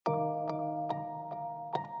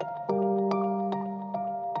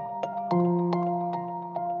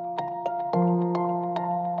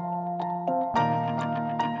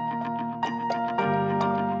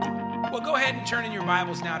ahead and turn in your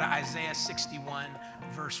Bibles now to Isaiah 61,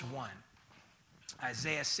 verse 1.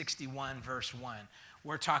 Isaiah 61, verse 1.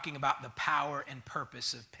 We're talking about the power and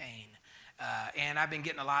purpose of pain. And I've been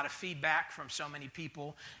getting a lot of feedback from so many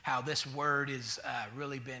people how this word has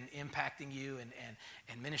really been impacting you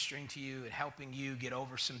and ministering to you and helping you get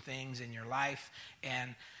over some things in your life.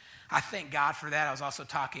 And I thank God for that. I was also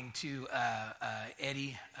talking to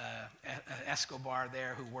Eddie Escobar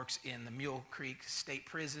there, who works in the Mule Creek State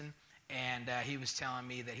Prison. And he was telling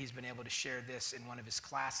me that he's been able to share this in one of his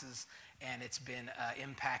classes, and it's been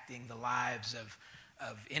impacting the lives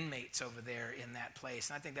of inmates over there in that place.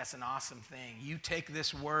 And I think that's an awesome thing. You take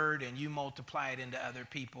this word and you multiply it into other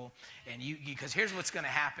people, and because here's what's going to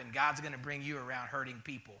happen. God's going to bring you around hurting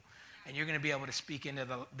people, and you're going to be able to speak into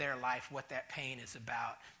their life what that pain is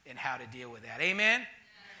about and how to deal with that. Amen?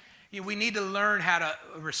 We need to learn how to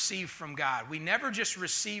receive from God. We never just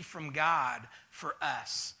receive from God for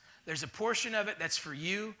us. There's a portion of it that's for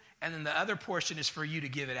you, and then the other portion is for you to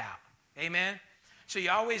give it out. Amen? So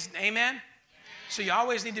you always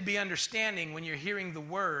need to be understanding when you're hearing the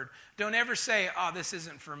word. Don't ever say, oh, this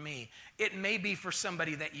isn't for me. It may be for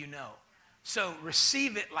somebody that you know. So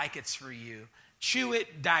receive it like it's for you. Chew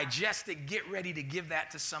it, digest it, get ready to give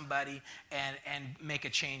that to somebody and make a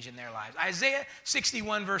change in their lives. Isaiah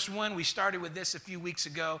 61 verse 1, we started with this a few weeks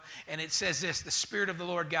ago, and it says this: the Spirit of the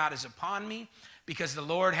Lord God is upon me, because the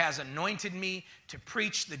Lord has anointed me to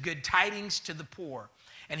preach the good tidings to the poor.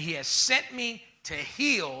 And he has sent me to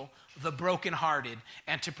heal the brokenhearted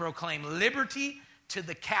and to proclaim liberty to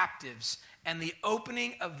the captives and the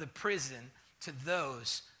opening of the prison to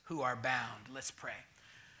those who are bound. Let's pray.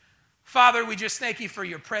 Father, we just thank you for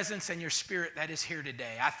your presence and your Spirit that is here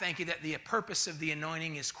today. I thank you that the purpose of the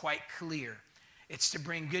anointing is quite clear. It's to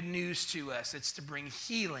bring good news to us. It's to bring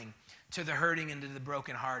healing to the hurting and to the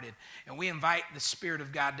brokenhearted. And we invite the Spirit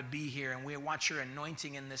of God to be here, and we want your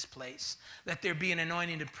anointing in this place. Let there be an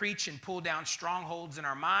anointing to preach and pull down strongholds in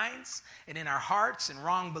our minds and in our hearts and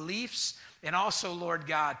wrong beliefs, and also, Lord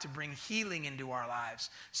God, to bring healing into our lives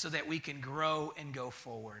so that we can grow and go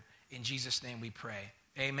forward. In Jesus' name we pray.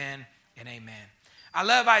 Amen and amen. I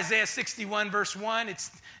love Isaiah 61 verse 1.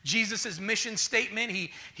 It's Jesus' mission statement.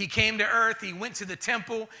 He came to earth. He went to the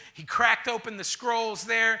temple. He cracked open the scrolls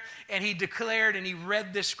there, and he declared and he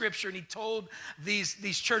read this scripture, and he told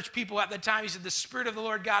these church people at the time, he said, the Spirit of the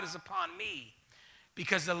Lord God is upon me,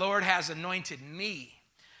 because the Lord has anointed me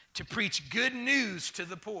to preach good news to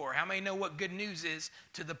the poor. How many know what good news is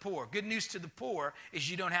to the poor? Good news to the poor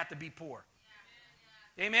is you don't have to be poor.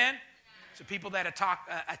 Amen? So people that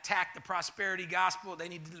attack the prosperity gospel, they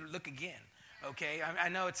need to look again, okay? I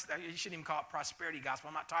know you shouldn't even call it prosperity gospel.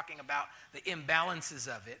 I'm not talking about the imbalances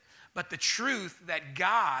of it, but the truth that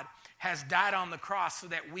God has died on the cross so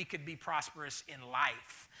that we could be prosperous in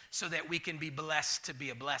life, so that we can be blessed to be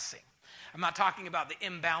a blessing. I'm not talking about the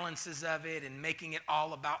imbalances of it and making it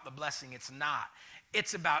all about the blessing. It's not.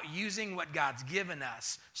 It's about using what God's given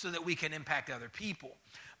us so that we can impact other people.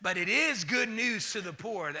 But it is good news to the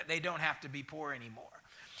poor that they don't have to be poor anymore.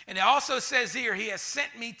 And it also says here, he has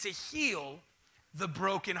sent me to heal the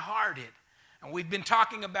brokenhearted. And we've been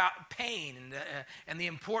talking about pain and the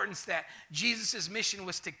importance that Jesus' mission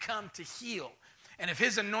was to come to heal. And if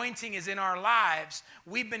his anointing is in our lives,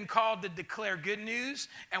 we've been called to declare good news,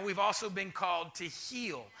 and we've also been called to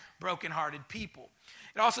heal brokenhearted people.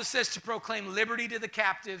 It also says to proclaim liberty to the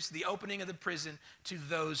captives, the opening of the prison to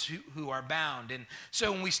those who are bound. And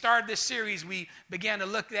so when we started this series, we began to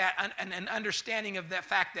look at an understanding of that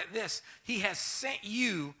fact that he has sent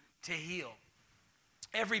you to heal.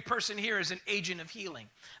 Every person here is an agent of healing.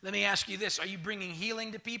 Let me ask you this. Are you bringing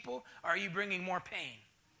healing to people, or are you bringing more pain?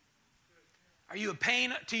 Are you a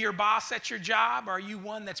pain to your boss at your job, or are you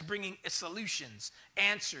one that's bringing solutions,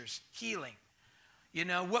 answers, healing? You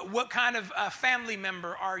know, what kind of family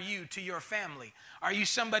member are you to your family? Are you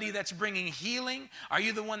somebody that's bringing healing? Are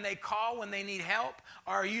you the one they call when they need help?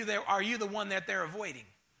 Or are you the one that they're avoiding?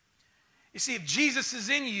 You see, if Jesus is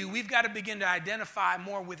in you, we've got to begin to identify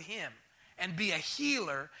more with him and be a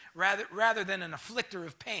healer rather than an afflictor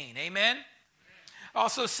of pain. Amen?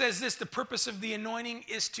 Also says this: the purpose of the anointing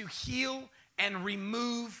is to heal and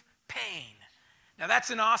remove pain. Now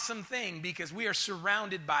that's an awesome thing, because we are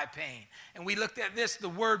surrounded by pain. And we looked at this. The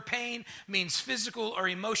word pain means physical or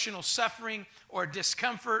emotional suffering or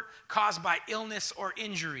discomfort caused by illness or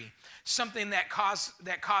injury. Something that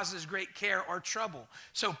causes great care or trouble.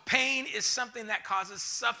 So pain is something that causes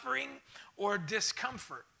suffering or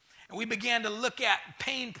discomfort. And we began to look at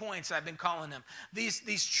pain points, I've been calling them.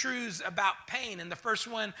 These truths about pain. And the first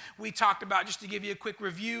one we talked about, just to give you a quick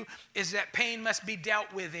review, is that pain must be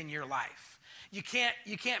dealt with in your life. You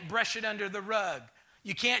can't brush it under the rug.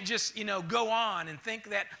 You can't just, go on and think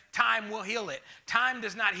that time will heal it. Time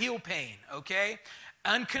does not heal pain, okay?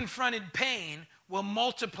 Unconfronted pain will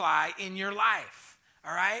multiply in your life,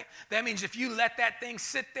 all right? That means if you let that thing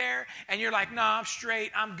sit there and you're like, no, I'm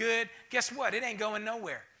straight, I'm good, guess what? It ain't going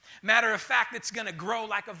nowhere. Matter of fact, it's going to grow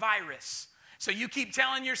like a virus. So you keep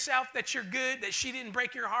telling yourself that you're good, that she didn't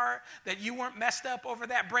break your heart, that you weren't messed up over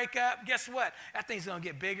that breakup. Guess what? That thing's going to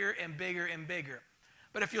get bigger and bigger and bigger.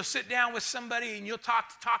 But if you'll sit down with somebody and you'll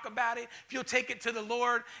talk about it, if you'll take it to the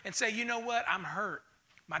Lord and say, you know what? I'm hurt.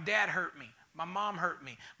 My dad hurt me. My mom hurt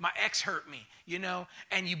me. My ex hurt me,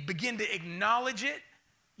 and you begin to acknowledge it,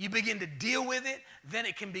 you begin to deal with it, then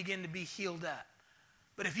it can begin to be healed up.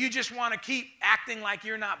 But if you just want to keep acting like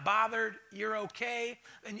you're not bothered, you're okay,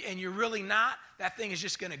 and you're really not, that thing is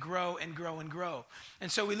just going to grow and grow and grow.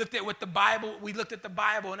 And so we looked at the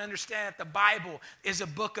Bible and understand that the Bible is a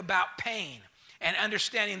book about pain and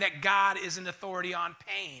understanding that God is an authority on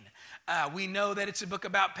pain. We know that it's a book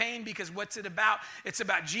about pain because what's it about? It's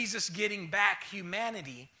about Jesus getting back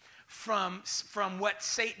humanity from what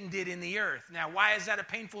Satan did in the earth. Now, why is that a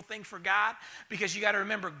painful thing for God? Because you got to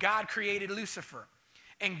remember, God created Lucifer.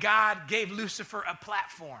 And God gave Lucifer a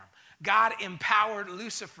platform. God empowered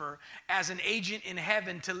Lucifer as an agent in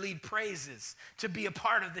heaven to lead praises, to be a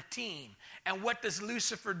part of the team. And what does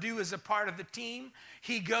Lucifer do as a part of the team?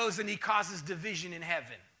 He goes and he causes division in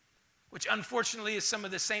heaven, which unfortunately is some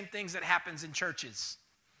of the same things that happens in churches.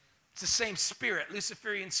 It's the same spirit,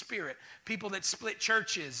 Luciferian spirit. People that split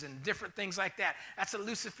churches and different things like that. That's a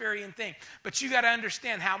Luciferian thing. But you got to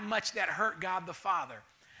understand how much that hurt God the Father.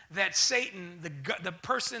 That Satan, the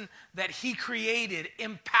person that he created,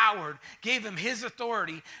 empowered, gave him his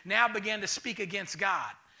authority, now began to speak against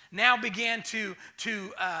God. Now began to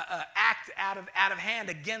act out of hand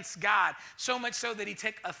against God. So much so that he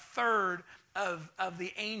took a third of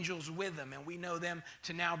the angels with him, and we know them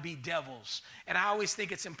to now be devils. And I always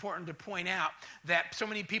think it's important to point out that so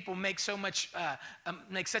many people make such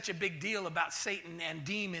a big deal about Satan and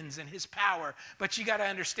demons and his power, but you got to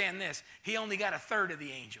understand this: he only got a third of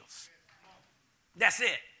the angels. That's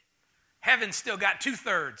it. Heaven's still got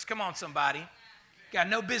 2/3. Come on, somebody. Got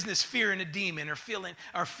no business fearing a demon or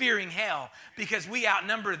fearing hell, because we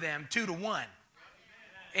outnumber them 2-1.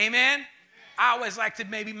 Amen. I always like to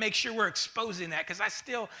maybe make sure we're exposing that, because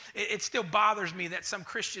it still bothers me that some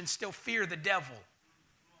Christians still fear the devil.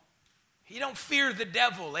 You don't fear the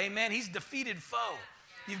devil, amen? He's a defeated foe.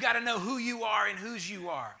 You've got to know who you are and whose you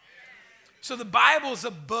are. So the Bible's a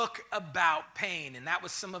book about pain, and that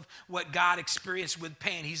was some of what God experienced with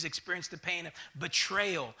pain. He's experienced the pain of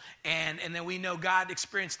betrayal, and then we know God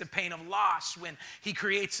experienced the pain of loss when he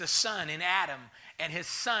creates a son in Adam, and his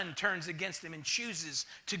son turns against him and chooses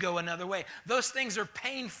to go another way. Those things are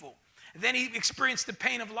painful. Then he experienced the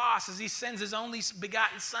pain of loss as he sends his only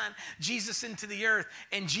begotten son, Jesus, into the earth,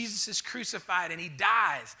 and Jesus is crucified and he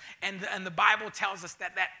dies. And the Bible tells us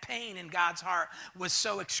that pain in God's heart was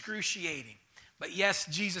so excruciating. But yes,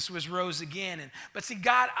 Jesus was rose again. But see,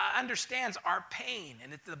 God understands our pain,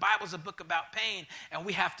 and the Bible's a book about pain, and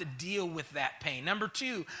we have to deal with that pain. Number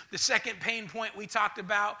 2, the second pain point we talked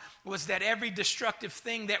about was that every destructive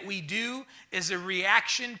thing that we do is a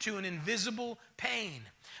reaction to an invisible pain,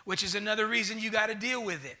 which is another reason you got to deal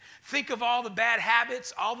with it. Think of all the bad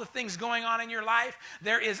habits, all the things going on in your life.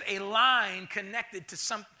 There is a line connected to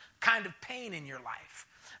some kind of pain in your life.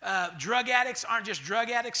 Drug addicts aren't just drug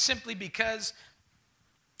addicts simply because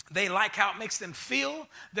they like how it makes them feel.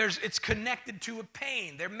 It's connected to a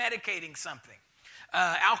pain. They're medicating something.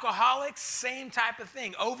 Alcoholics, same type of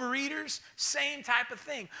thing. Overeaters, same type of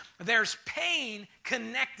thing. There's pain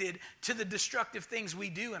connected to the destructive things we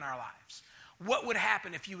do in our lives. What would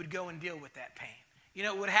happen if you would go and deal with that pain? You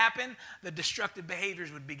know what would happen? The destructive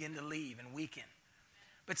behaviors would begin to leave and weaken.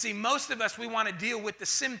 But see, most of us, we want to deal with the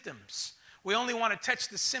symptoms. We only want to touch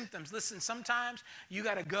the symptoms. Listen, sometimes you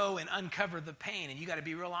got to go and uncover the pain, and you got to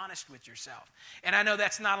be real honest with yourself. And I know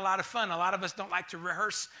that's not a lot of fun. A lot of us don't like to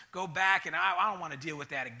rehearse, go back, and I don't want to deal with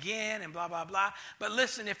that again, and blah, blah, blah. But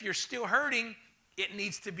listen, if you're still hurting, it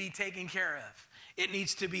needs to be taken care of. It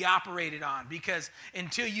needs to be operated on, because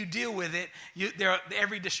until you deal with it,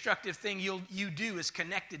 every destructive thing you do is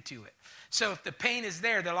connected to it. So if the pain is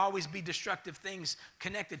there, there'll always be destructive things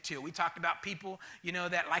connected to it. We talked about people,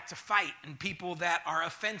 that like to fight, and people that are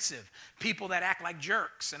offensive, people that act like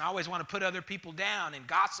jerks and always want to put other people down and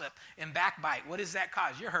gossip and backbite. What does that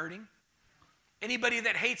cause? You're hurting. Anybody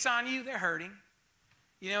that hates on you, they're hurting.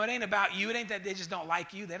 It ain't about you. It ain't that they just don't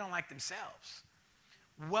like you. They don't like themselves.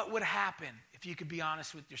 What would happen if you could be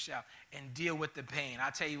honest with yourself and deal with the pain?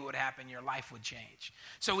 I'll tell you what would happen. Your life would change.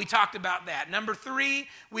 So we talked about that. Number 3,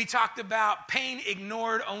 we talked about pain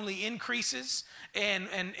ignored only increases. And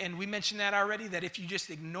we mentioned that already, that if you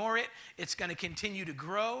just ignore it, it's going to continue to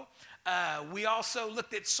grow. We also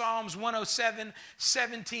looked at Psalms 107,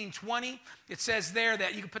 17, 20. It says there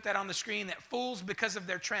that, you can put that on the screen, that fools because of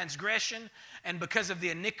their transgression and because of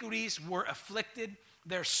the iniquities were afflicted.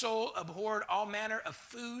 Their soul abhorred all manner of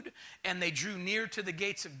food, and they drew near to the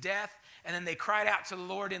gates of death. And then they cried out to the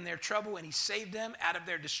Lord in their trouble, and he saved them out of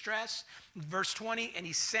their distress. Verse 20, and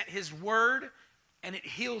he sent his word, and it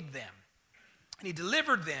healed them. And he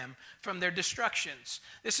delivered them from their destructions.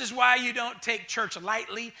 This is why you don't take church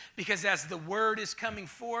lightly, because as the word is coming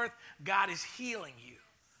forth, God is healing you.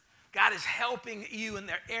 God is helping you in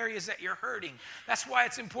the areas that you're hurting. That's why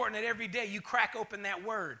it's important that every day you crack open that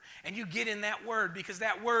word and you get in that word, because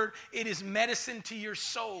that word, it is medicine to your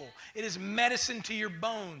soul. It is medicine to your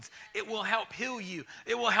bones. It will help heal you.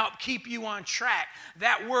 It will help keep you on track.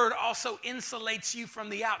 That word also insulates you from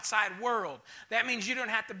the outside world. That means you don't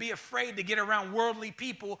have to be afraid to get around worldly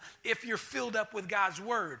people if you're filled up with God's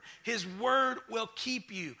word. His word will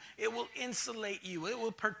keep you. It will insulate you. It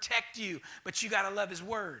will protect you, but you got to love his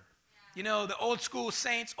word. You know, the old school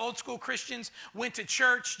saints, old school Christians went to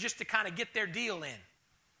church just to kind of get their deal in.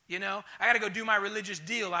 You know, I got to go do my religious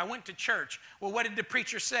deal. I went to church. Well, what did the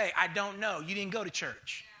preacher say? I don't know. You didn't go to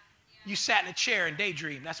church. You sat in a chair and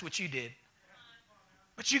daydreamed. That's what you did.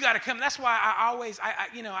 But you got to come. That's why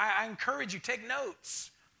I encourage you, take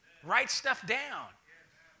notes. Write stuff down.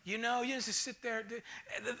 You know, you just sit there.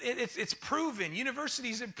 It's proven.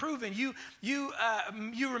 Universities have proven. You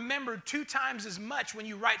remember 2 times as much when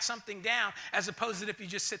you write something down as opposed to if you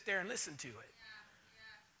just sit there and listen to it.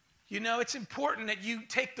 You know, it's important that you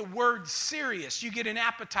take the word serious. You get an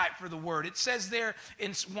appetite for the word. It says there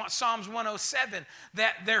in Psalms 107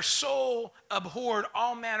 that their soul abhorred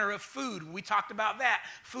all manner of food. We talked about that.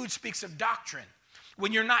 Food speaks of doctrine.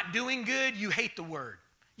 When you're not doing good, you hate the word.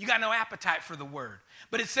 You got no appetite for the word.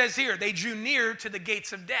 But it says here, they drew near to the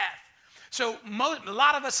gates of death. So a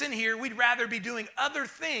lot of us in here, we'd rather be doing other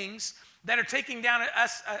things that are taking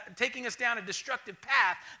us down a destructive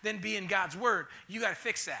path than be in God's word. You got to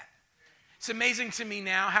fix that. It's amazing to me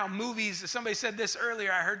now how movies, somebody said this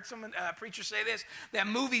earlier, I heard a preacher say this, that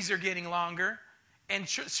movies are getting longer and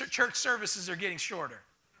church services are getting shorter.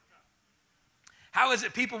 How is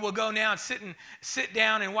it people will go now and sit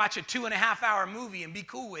down and watch a 2.5-hour movie and be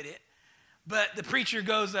cool with it, but the preacher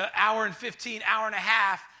goes an hour and 15, hour and a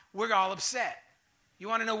half, we're all upset. You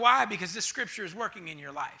want to know why? Because this scripture is working in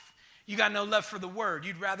your life. You got no love for the word.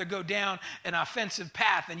 You'd rather go down an offensive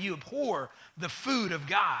path and you abhor the food of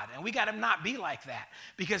God. And we got to not be like that,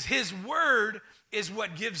 because his word is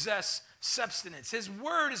what gives us substance. His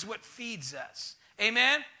word is what feeds us.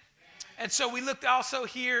 Amen? And so we looked also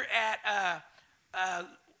here at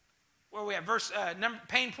where we have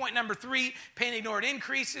pain point number 3, pain ignored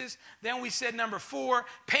increases. Then we said number 4,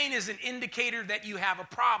 pain is an indicator that you have a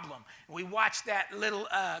problem. We watched that little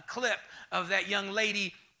clip of that young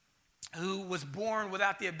lady who was born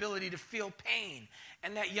without the ability to feel pain.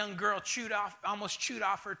 And that young girl almost chewed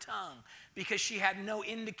off her tongue because she had no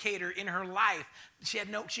indicator in her life.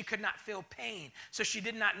 She could not feel pain. So she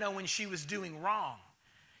did not know when she was doing wrong.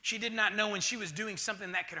 She did not know when she was doing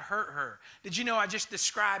something that could hurt her. Did you know I just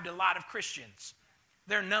described a lot of Christians?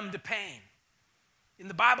 They're numb to pain. And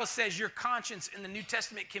the Bible says your conscience in the New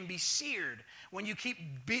Testament can be seared when you keep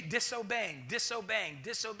disobeying.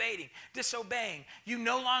 You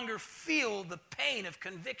no longer feel the pain of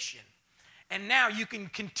conviction. And now you can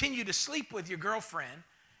continue to sleep with your girlfriend,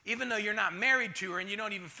 even though you're not married to her and you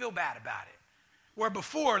don't even feel bad about it. Where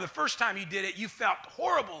before, the first time you did it, you felt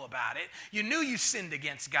horrible about it. You knew you sinned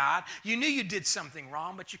against God. You knew you did something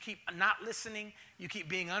wrong, but you keep not listening. You keep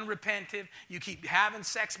being unrepentant. You keep having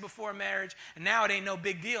sex before marriage. And now it ain't no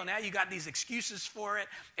big deal. Now you got these excuses for it,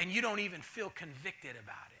 and you don't even feel convicted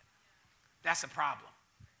about it. That's a problem.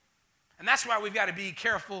 And that's why we've got to be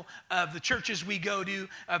careful of the churches we go to,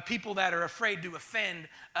 of people that are afraid to offend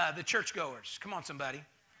the churchgoers. Come on, somebody.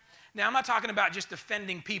 Now, I'm not talking about just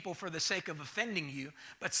offending people for the sake of offending you,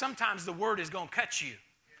 but sometimes the word is going to cut you.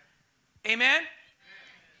 Amen?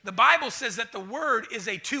 The Bible says that the word is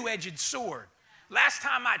a two-edged sword. Last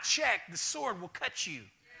time I checked, the sword will cut you.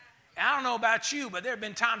 And I don't know about you, but there have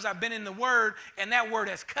been times I've been in the word, and that word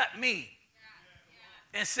has cut me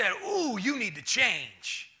and said, ooh, you need to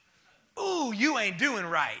change. Ooh, you ain't doing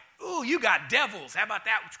right. Ooh, you got devils. How about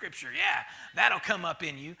that scripture? Yeah, that'll come up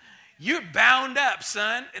in you. You're bound up,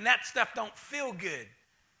 son, and that stuff don't feel good.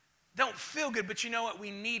 don't feel good, but you know what?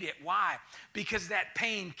 We need it. Why? Because that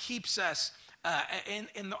pain keeps us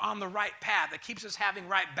on the right path. It keeps us having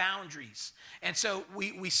right boundaries. And so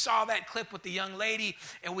we saw that clip with the young lady,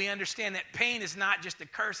 and we understand that pain is not just a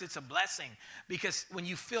curse, it's a blessing. Because when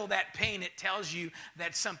you feel that pain, it tells you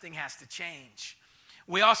that something has to change.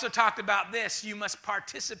 We also talked about this. You must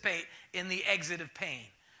participate in the exit of pain,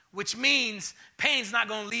 which means pain's not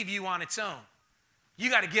going to leave you on its own. You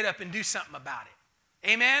got to get up and do something about it.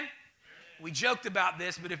 Amen? We joked about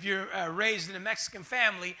this, but if you're raised in a Mexican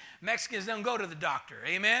family, Mexicans don't go to the doctor.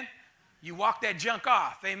 Amen? You walk that junk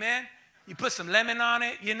off. Amen? You put some lemon on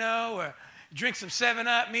it, or drink some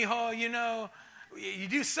 7-Up, mijo, You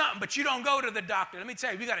do something, but you don't go to the doctor. Let me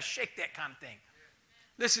tell you, we got to shake that kind of thing.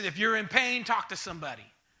 Listen, if you're in pain, talk to somebody,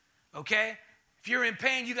 okay? If you're in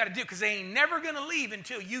pain, you got to do it because they ain't never going to leave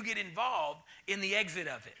until you get involved in the exit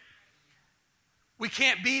of it. We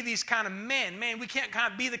can't be these kind of men. Man, we can't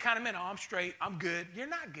kind of be the kind of men, oh, I'm straight, I'm good. You're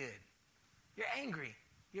not good. You're angry.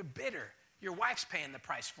 You're bitter. Your wife's paying the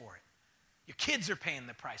price for it. Your kids are paying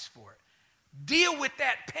the price for it. Deal with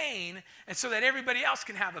that pain and so that everybody else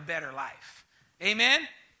can have a better life. Amen?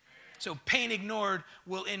 So pain ignored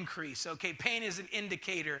will increase. Okay, pain is an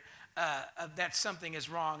indicator of that something is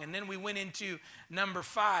wrong. And then we went into number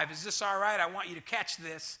 5. Is this all right? I want you to catch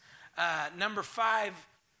this. Number 5,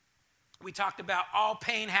 we talked about all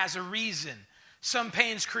pain has a reason. Some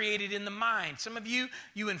pain's created in the mind. Some of you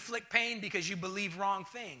inflict pain because you believe wrong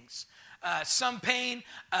things. Some pain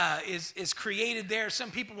is created there. Some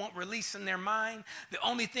people won't release in their mind. The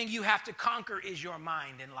only thing you have to conquer is your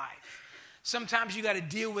mind in life. Sometimes you got to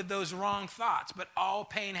deal with those wrong thoughts, but all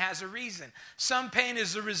pain has a reason. Some pain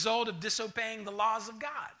is the result of disobeying the laws of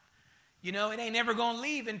God. It ain't never going to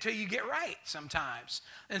leave until you get right sometimes.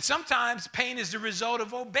 And sometimes pain is the result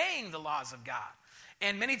of obeying the laws of God.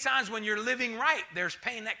 And many times when you're living right, there's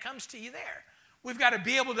pain that comes to you there. We've got to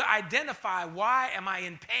be able to identify, why am I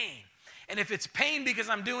in pain? And if it's pain because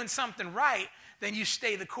I'm doing something right, then you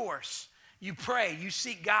stay the course. You pray, you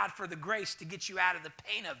seek God for the grace to get you out of the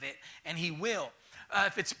pain of it, and he will.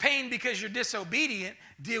 If it's pain because you're disobedient,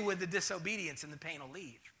 deal with the disobedience and the pain will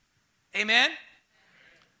leave. Amen?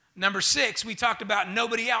 Number 6, we talked about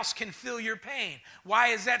nobody else can feel your pain. Why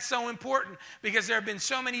is that so important? Because there have been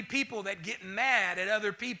so many people that get mad at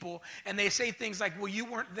other people, and they say things like, well, you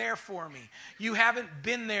weren't there for me. You haven't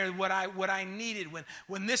been there what I needed.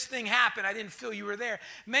 When this thing happened, I didn't feel you were there.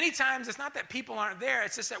 Many times, it's not that people aren't there.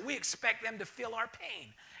 It's just that we expect them to feel our pain.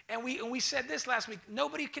 And we said this last week,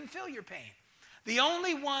 nobody can feel your pain. The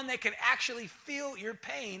only one that can actually feel your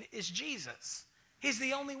pain is Jesus. He's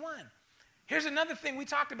the only one. Here's another thing we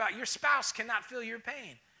talked about. Your spouse cannot feel your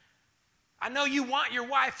pain. I know you want your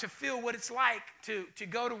wife to feel what it's like to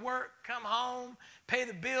go to work, come home, pay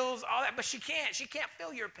the bills, all that, but she can't. She can't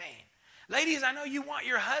feel your pain. Ladies, I know you want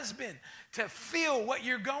your husband to feel what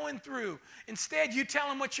you're going through. Instead, you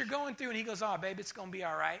tell him what you're going through, and he goes, oh, babe, it's going to be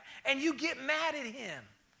all right. And you get mad at him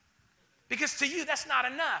because to you, that's not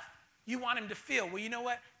enough. You want him to feel, well, you know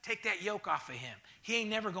what? Take that yoke off of him. He ain't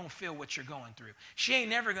never going to feel what you're going through. She ain't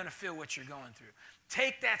never going to feel what you're going through.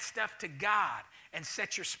 Take that stuff to God and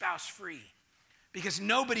set your spouse free, because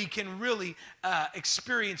nobody can really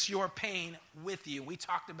experience your pain with you. We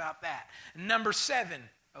talked about that. Number 7,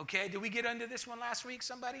 okay? Did we get under this one last week,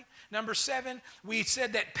 somebody? Number 7, we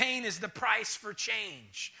said that pain is the price for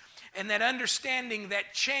change, and that understanding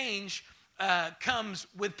that change comes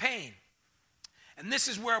with pain. And this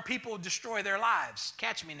is where people destroy their lives.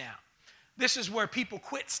 Catch me now. This is where people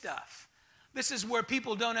quit stuff. This is where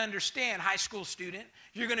people don't understand. High school student,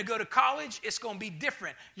 you're going to go to college, it's going to be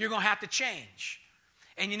different. You're going to have to change.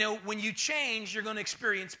 And when you change, you're going to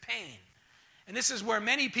experience pain. And this is where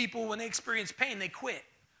many people, when they experience pain, they quit.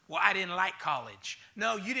 Well, I didn't like college.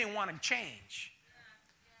 No, you didn't want to change.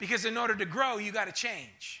 Because in order to grow, you got to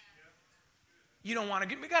change. You don't want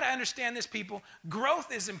to. We got to understand this, people.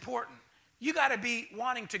 Growth is important. You got to be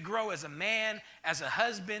wanting to grow as a man, as a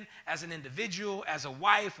husband, as an individual, as a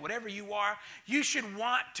wife, whatever you are. You should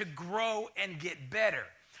want to grow and get better.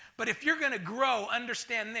 But if you're going to grow,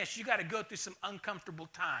 understand this. You got to go through some uncomfortable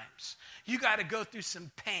times. You got to go through some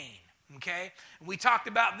pain, okay? We talked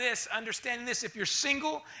about this, understanding this. If you're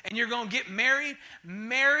single and you're going to get married,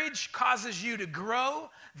 marriage causes you to grow.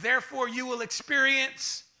 Therefore, you will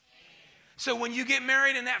experience. So when you get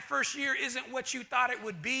married and that first year isn't what you thought it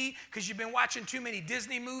would be because you've been watching too many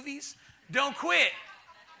Disney movies, don't quit.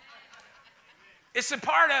 It's a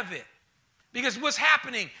part of it. Because what's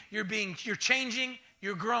happening? You're changing,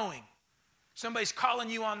 you're growing. Somebody's calling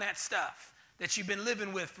you on that stuff that you've been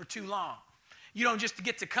living with for too long. You don't just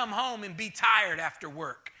get to come home and be tired after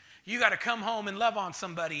work. You got to come home and love on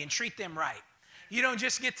somebody and treat them right. You don't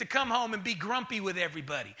just get to come home and be grumpy with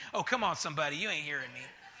everybody. Oh, come on, somebody. You ain't hearing me.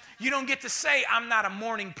 You don't get to say, I'm not a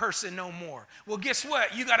morning person no more. Well, guess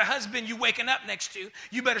what? You got a husband you waking up next to.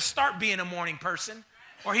 You better start being a morning person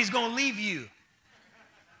or he's going to leave you.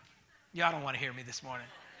 Y'all don't want to hear me this morning.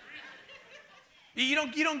 You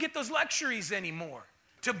don't get those luxuries anymore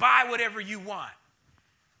to buy whatever you want.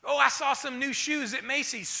 Oh, I saw some new shoes at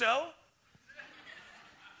Macy's. So?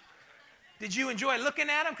 Did you enjoy looking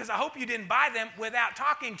at them? Because I hope you didn't buy them without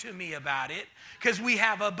talking to me about it, because we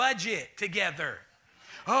have a budget together.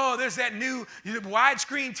 Oh, there's that new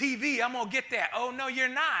widescreen TV. I'm going to get that. Oh, no, you're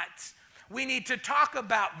not. We need to talk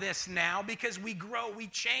about this now because we grow, we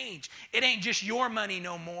change. It ain't just your money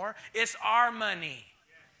no more. It's our money.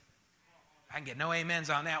 I can get no amens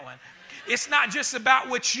on that one. It's not just about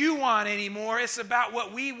what you want anymore. It's about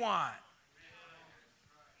what we want.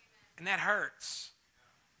 And that hurts.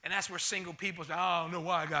 And that's where single people say, oh, I don't know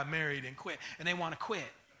why I got married and quit. And they want to quit.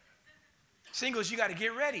 Singles, you got to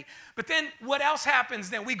get ready. But then what else happens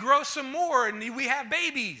then? We grow some more and we have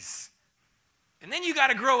babies. And then you got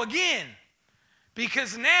to grow again.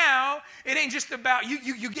 Because now it ain't just about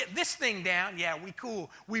you get this thing down. Yeah, we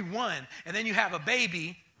cool. We won. And then you have a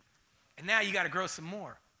baby. And now you got to grow some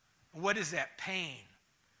more. What is that? Pain.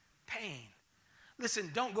 Pain. Listen,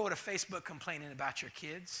 don't go to Facebook complaining about your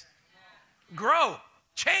kids. Grow.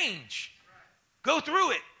 Change. Go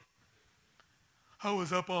through it. I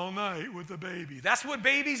was up all night with the baby. That's what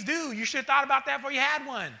babies do. You should have thought about that before you had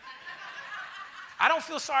one. I don't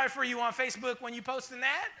feel sorry for you on Facebook when you posting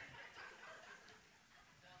that.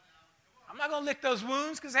 I'm not going to lick those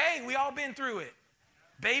wounds because, hey, we all been through it.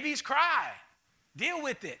 Babies cry. Deal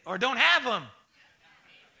with it or don't have them.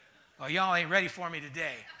 Well, y'all ain't ready for me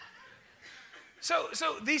today. So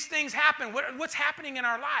these things happen. What's happening in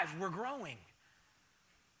our lives? We're growing.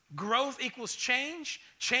 Growth equals change.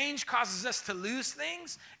 Change causes us to lose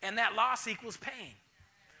things, and that loss equals pain.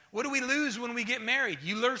 What do we lose when we get married?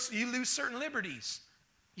 You lose certain liberties.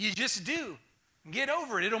 You just do. Get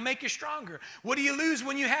over it. It'll make you stronger. What do you lose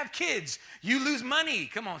when you have kids? You lose money.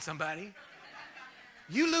 Come on, somebody.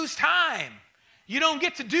 You lose time. You don't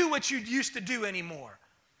get to do what you used to do anymore.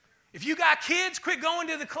 If you got kids, quit going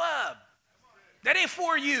to the club. That ain't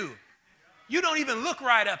for you. You don't even look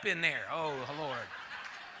right up in there. Oh, Lord.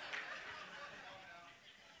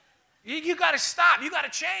 You got to stop. You got to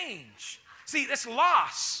change. See, that's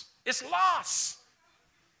loss. It's loss.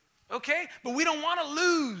 Okay? But we don't want to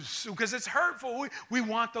lose because it's hurtful. We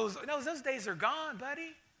want those. No, those days are gone,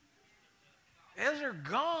 buddy. Those are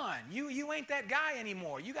gone. You ain't that guy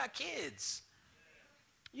anymore. You got kids.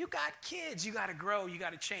 You got kids. You got to grow. You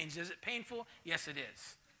got to change. Is it painful? Yes, it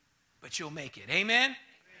is. But you'll make it. Amen? Amen.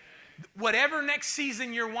 Whatever next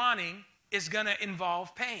season you're wanting is going to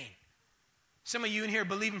involve pain. Some of you in here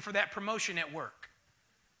believing for that promotion at work.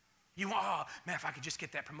 Oh, man, if I could just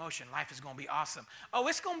get that promotion, life is going to be awesome. Oh,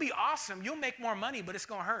 it's going to be awesome. You'll make more money, but it's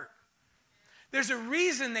going to hurt. There's a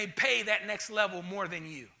reason they pay that next level more than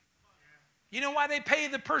you. You know why they pay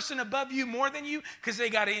the person above you more than you? Because they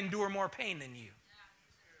got to endure more pain than you.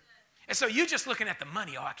 And so you're just looking at the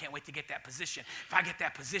money. Oh, I can't wait to get that position. If I get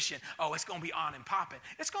that position, oh, it's going to be on and popping.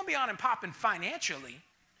 It's going to be on and popping financially,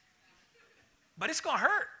 but it's going to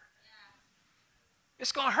hurt.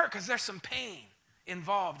 It's going to hurt because there's some pain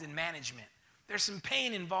involved in management. There's some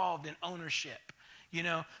pain involved in ownership. You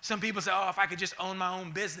know, some people say, oh, if I could just own my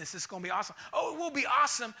own business, it's going to be awesome. Oh, it will be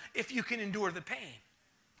awesome if you can endure the pain.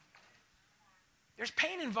 There's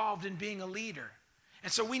pain involved in being a leader.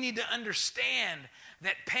 And so we need to understand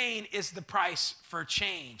that pain is the price for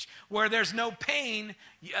change. Where there's no pain,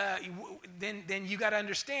 then you got to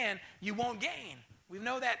understand you won't gain. We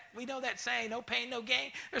know that saying, no pain, no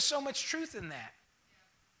gain. There's so much truth in that.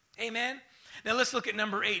 Amen? Now let's look at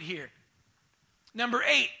number 8 here. Number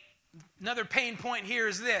 8, another pain point here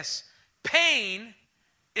is this. Pain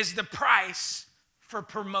is the price for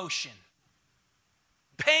promotion.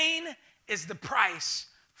 Pain is the price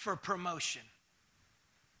for promotion.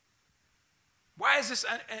 Why is this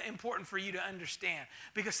important for you to understand?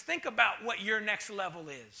 Because think about what your next level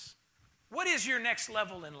is. What is your next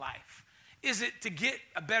level in life? Is it to get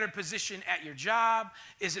a better position at your job?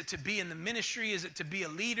 Is it to be in the ministry? Is it to be a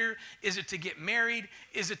leader? Is it to get married?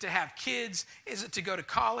 Is it to have kids? Is it to go to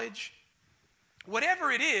college?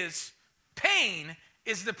 Whatever it is, pain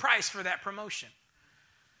is the price for that promotion.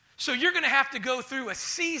 So you're going to have to go through a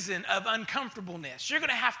season of uncomfortableness. You're going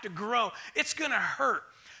to have to grow. It's going to hurt.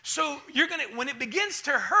 So when it begins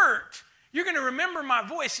to hurt, you're going to remember my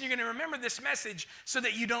voice and you're going to remember this message so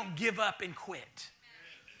that you don't give up and quit.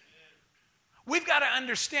 We've got to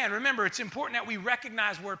understand, remember, it's important that we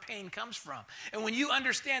recognize where pain comes from. And when you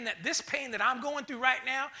understand that this pain that I'm going through right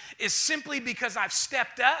now is simply because I've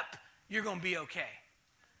stepped up, you're going to be okay.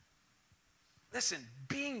 Listen,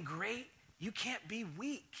 being great, you can't be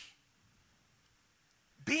weak.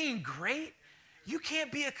 Being great, you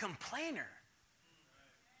can't be a complainer.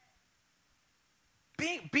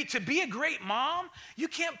 To be a great mom, you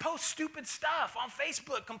can't post stupid stuff on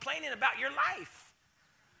Facebook complaining about your life.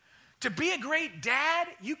 To be a great dad,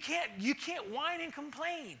 you can't whine and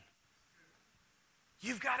complain.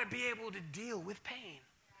 You've got to be able to deal with pain.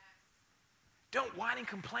 Don't whine and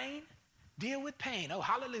complain. Deal with pain. Oh,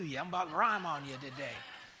 hallelujah. I'm about to rhyme on you today.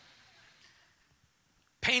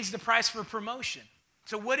 Pain's the price for promotion.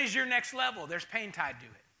 So what is your next level? There's pain tied to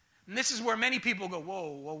it. And this is where many people go,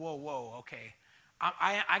 whoa, okay.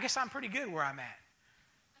 I guess I'm pretty good where I'm at.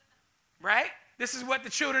 Right? This is what the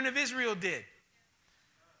children of Israel did.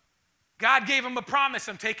 God gave them a promise.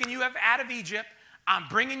 I'm taking you out of Egypt. I'm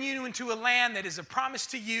bringing you into a land that is a promise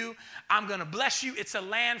to you. I'm going to bless you. It's a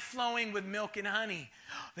land flowing with milk and honey.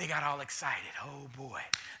 They got all excited. Oh, boy,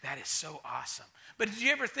 that is so awesome. But did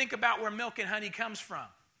you ever think about where milk and honey comes from?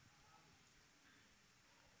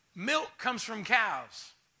 Milk comes from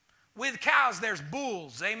cows. With cows, there's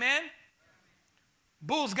bulls. Amen?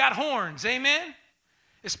 Bulls got horns. Amen?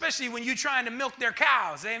 Especially when you're trying to milk their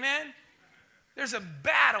cows. Amen? There's a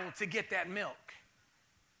battle to get that milk.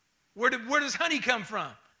 Where does honey come from?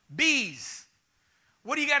 Bees.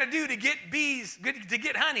 What do you got to do to get bees, to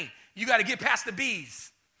get honey? You got to get past the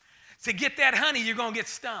bees. To get that honey, you're going to get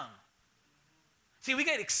stung. See, we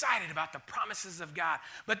get excited about the promises of God.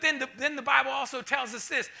 But then the Bible also tells us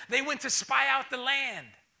this. They went to spy out the land.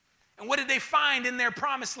 And what did they find in their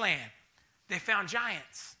promised land? They found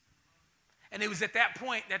giants. And it was at that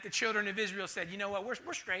point that the children of Israel said, you know what,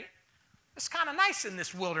 we're straight. It's kind of nice in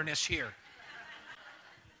this wilderness here.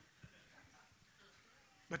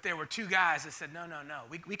 But there were two guys that said, no,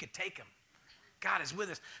 we could take them. God is with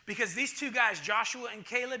us. Because these two guys, Joshua and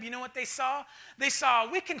Caleb, you know what they saw? They saw,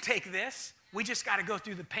 we can take this. We just got to go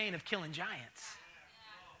through the pain of killing giants.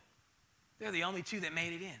 They're the only two that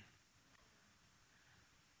made it in.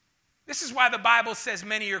 This is why the Bible says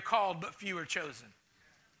many are called, but few are chosen.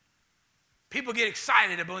 People get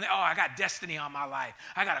excited about, I got destiny on my life.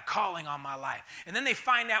 I got a calling on my life. And then they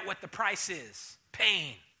find out what the price is.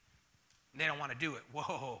 Pain. And they don't want to do it.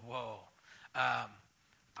 Whoa.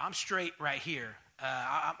 I'm straight right here.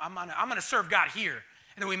 I'm going to serve God here.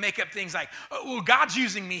 And then we make up things like, God's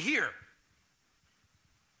using me here.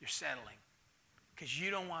 You're settling because you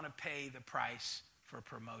don't want to pay the price for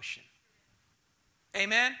promotion.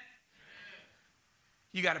 Amen?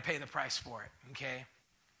 You got to pay the price for it, okay?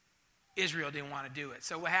 Israel didn't want to do it.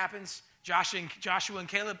 So what happens? Joshua and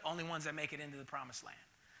Caleb, only ones that make it into the promised land.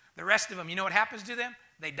 The rest of them, you know what happens to them?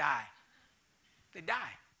 They die. They die.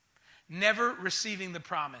 Never receiving the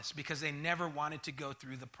promise because they never wanted to go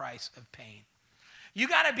through the price of pain. You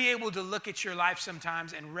got to be able to look at your life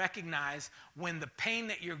sometimes and recognize when the pain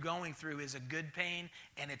that you're going through is a good pain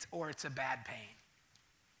or it's a bad pain.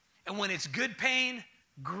 And when it's good pain,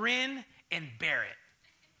 grin and bear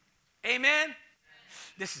it. Amen?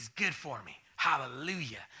 This is good for me.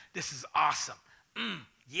 Hallelujah. This is awesome.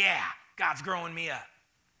 Yeah, God's growing me up.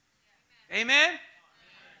 Amen?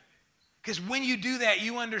 Because when you do that,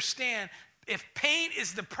 you understand if pain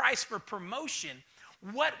is the price for promotion,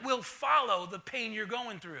 what will follow the pain you're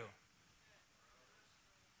going through?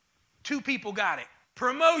 Two people got it.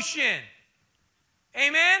 Promotion.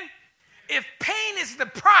 Amen? If pain is the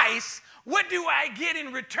price, what do I get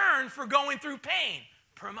in return for going through pain?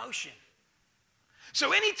 Promotion.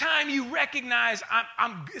 So anytime you recognize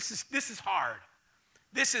this is hard,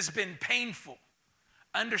 this has been painful,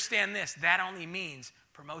 understand this, that only means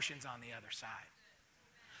promotion's on the other side.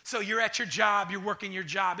 So you're at your job, you're working your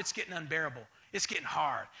job, it's getting unbearable. It's getting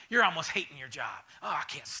hard. You're almost hating your job. Oh, I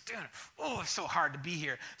can't stand it. Oh, it's so hard to be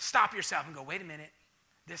here. Stop yourself and go, wait a minute.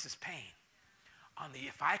 This is pain.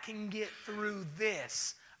 If I can get through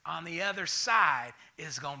this, on the other side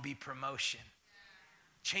is going to be promotion.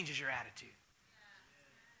 Changes your attitude.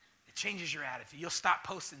 It changes your attitude. You'll stop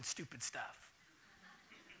posting stupid stuff.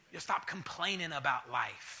 You'll stop complaining about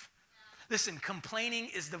life. Listen, complaining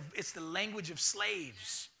it's the language of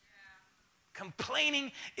slaves.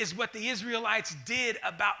 Complaining is what the Israelites did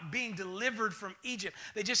about being delivered from Egypt.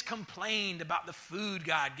 They just complained about the food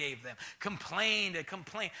God gave them. Complained.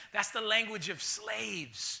 That's the language of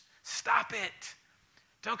slaves. Stop it.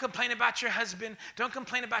 Don't complain about your husband. Don't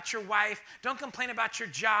complain about your wife. Don't complain about your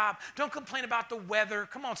job. Don't complain about the weather.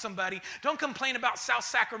 Come on, somebody. Don't complain about South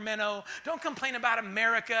Sacramento. Don't complain about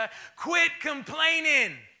America. Quit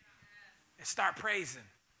complaining. and start praising.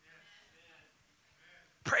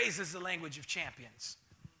 Praise is the language of champions.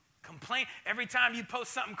 Complain. Every time you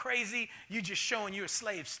post something crazy, you're just showing you're a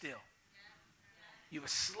slave still. You're a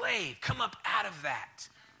slave. Come up out of that.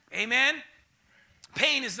 Amen?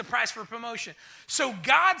 Pain is the price for promotion. So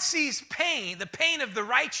God sees pain, the pain of the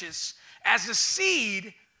righteous, as a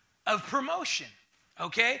seed of promotion.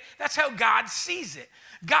 Okay? That's how God sees it.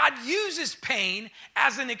 God uses pain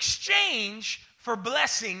as an exchange for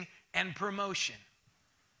blessing and promotion.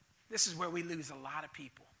 This is where we lose a lot of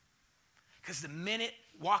people. Because the minute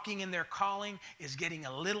walking in their calling is getting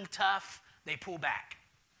a little tough, they pull back.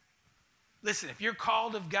 Listen, if you're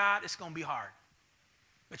called of God, it's going to be hard.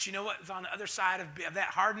 But you know what is on the other side of that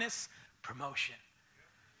hardness? Promotion.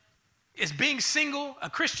 Is being single, a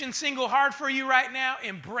Christian single, hard for you right now?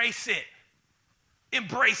 Embrace it.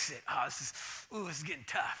 Embrace it. Oh, this is getting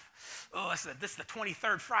tough. Oh, this is the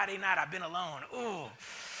 23rd Friday night I've been alone. Oh,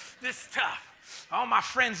 this is tough. All my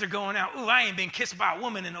friends are going out. Oh, I ain't been kissed by a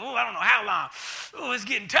woman in, I don't know how long. Oh, it's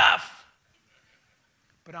getting tough.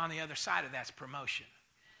 But on the other side of that's promotion.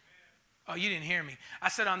 Oh, you didn't hear me. I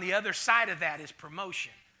said on the other side of that is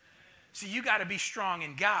promotion. So you got to be strong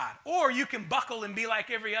in God. Or you can buckle and be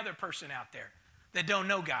like every other person out there that don't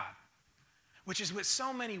know God, which is what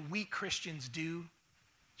so many weak Christians do.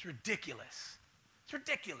 It's ridiculous. It's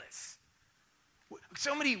ridiculous.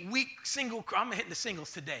 So many weak single, I'm hitting the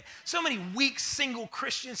singles today. So many weak single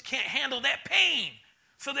Christians can't handle that pain.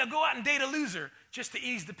 So they'll go out and date a loser just to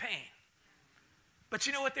ease the pain. But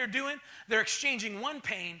you know what they're doing? They're exchanging one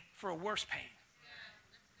pain for a worse pain.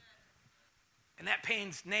 And that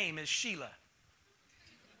pain's name is Sheila.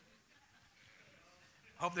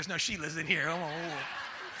 I hope there's no Sheilas in here.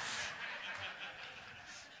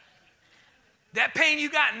 That pain you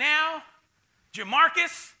got now,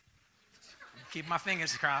 Jamarcus, keep my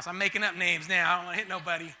fingers crossed. I'm making up names now. I don't want to hit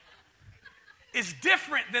nobody. It's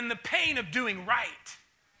different than the pain of doing right.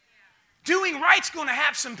 Doing right's going to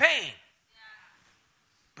have some pain.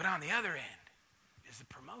 But on the other end is the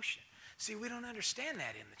promotion. See, we don't understand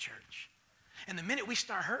that in the church. And the minute we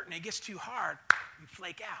start hurting, it gets too hard and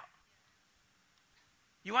flake out.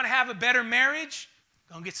 You want to have a better marriage?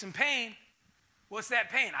 Go get some pain. What's that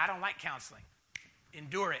pain? I don't like counseling.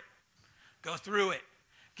 Endure it. Go through it.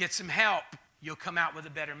 Get some help. You'll come out with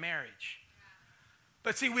a better marriage.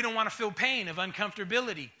 But see, we don't want to feel pain of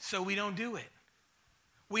uncomfortability, so we don't do it.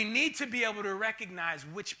 We need to be able to recognize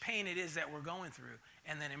which pain it is that we're going through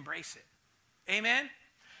and then embrace it. Amen?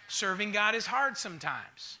 Serving God is hard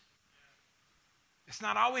sometimes. It's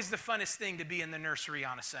not always the funnest thing to be in the nursery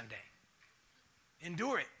on a Sunday.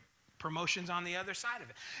 Endure it. Promotion's on the other side of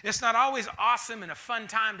it. It's not always awesome and a fun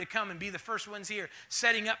time to come and be the first ones here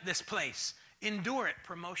setting up this place. Endure it.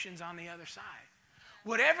 Promotion's on the other side.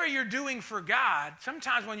 Whatever you're doing for God,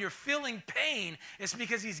 sometimes when you're feeling pain, it's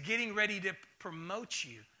because he's getting ready to promote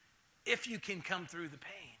you if you can come through the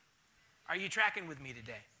pain. Are you tracking with me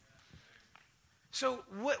today? So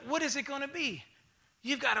what is it going to be?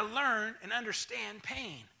 You've got to learn and understand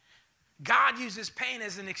pain. God uses pain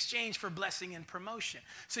as an exchange for blessing and promotion.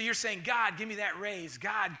 So you're saying, God, give me that raise.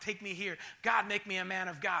 God, take me here. God, make me a man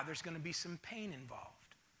of God. There's going to be some pain involved.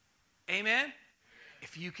 Amen?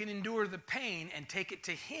 If you can endure the pain and take it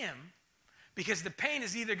to him, because the pain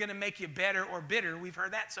is either going to make you better or bitter. We've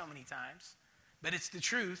heard that so many times, but it's the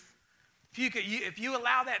truth. If you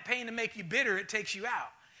allow that pain to make you bitter, it takes you out.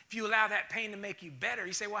 If you allow that pain to make you better,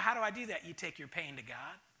 you say, well, how do I do that? You take your pain to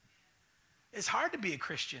God. It's hard to be a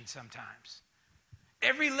Christian sometimes.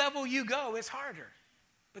 Every level you go is harder.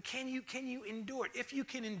 But can you endure it? If you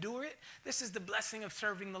can endure it, this is the blessing of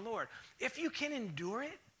serving the Lord. If you can endure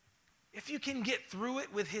it, if you can get through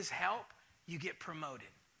it with his help, you get promoted.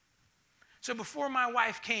 So before my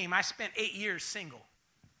wife came, I spent 8 years single.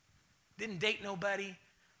 Didn't date nobody,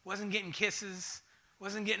 wasn't getting kisses,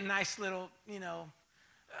 wasn't getting nice little,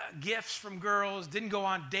 gifts from girls, didn't go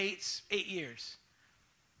on dates, 8 years.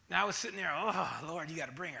 Now I was sitting there, oh, Lord, you got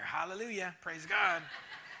to bring her. Hallelujah. Praise God.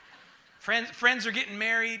 Friends are getting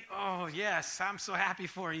married. Oh, yes, I'm so happy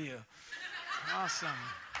for you. Awesome.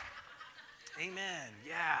 Amen.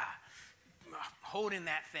 Yeah. Holding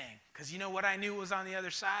that thing. Because you know what I knew was on the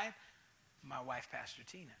other side? My wife, Pastor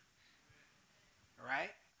Tina. All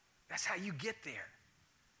right? That's how you get there.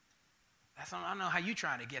 I don't know how you're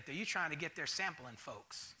trying to get there. You're trying to get there sampling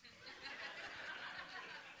folks.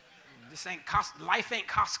 This ain't life ain't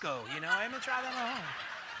Costco, Let me try that at home.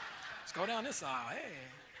 Let's go down this aisle. Hey.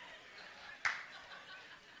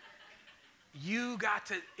 You got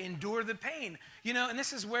to endure the pain. And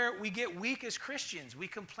this is where we get weak as Christians. We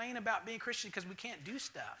complain about being Christian because we can't do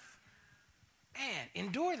stuff. Man,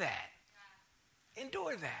 endure that.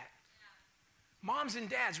 Endure that. Moms and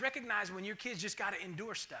dads, recognize when your kids just got to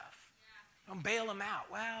endure stuff. Don't bail them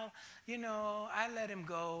out. Well, I let him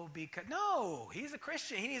go because, no, he's a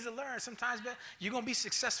Christian. He needs to learn. Sometimes you're going to be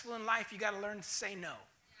successful in life. You got to learn to say no.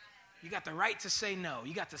 You got the right to say no.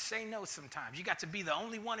 You got to say no sometimes. You got to be the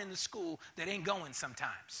only one in the school that ain't going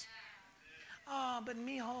sometimes. Oh, but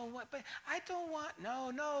mijo, what? But I don't want,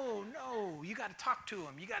 no. You got to talk to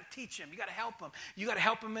him. You got to teach him. You got to help him. You got to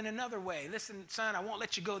help him in another way. Listen, son, I won't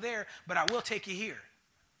let you go there, but I will take you here.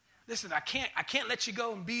 Listen, I can't let you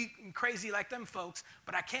go and be crazy like them folks,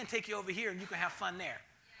 but I can take you over here and you can have fun there.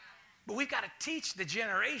 But we've got to teach the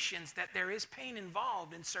generations that there is pain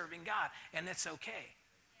involved in serving God, and that's okay.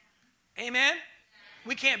 Amen?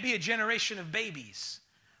 We can't be a generation of babies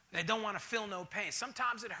that don't want to feel no pain.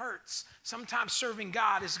 Sometimes it hurts. Sometimes serving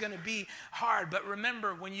God is going to be hard. But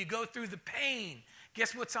remember, when you go through the pain,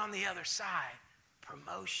 guess what's on the other side?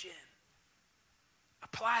 Promotion.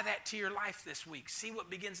 Apply that to your life this week. See what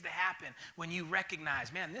begins to happen when you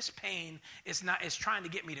recognize, man, this pain is trying to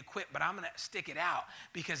get me to quit, but I'm going to stick it out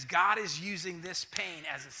because God is using this pain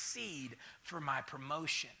as a seed for my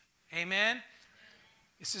promotion. Amen?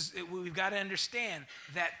 We've got to understand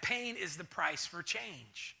that pain is the price for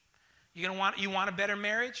change. You want a better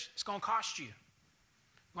marriage? It's going to cost you. You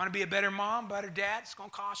want to be a better mom, better dad? It's going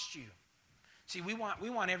to cost you. See, we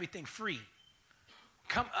want everything free.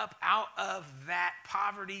 Come up out of that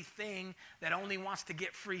poverty thing that only wants to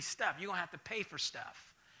get free stuff. You're going to have to pay for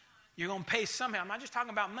stuff. You're going to pay somehow. I'm not just talking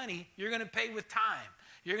about money. You're going to pay with time.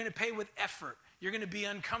 You're going to pay with effort. You're going to be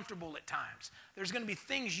uncomfortable at times. There's going to be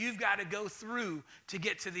things you've got to go through to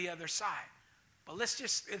get to the other side. But let's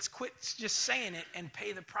quit just saying it and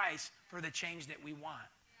pay the price for the change that we want.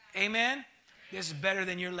 Amen? This is better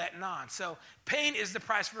than you're letting on. So pain is the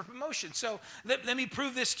price for promotion. So let me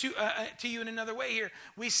prove this to you in another way here.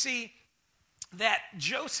 We see that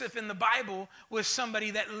Joseph in the Bible was somebody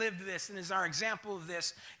that lived this and is our example of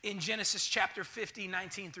this in Genesis chapter 50,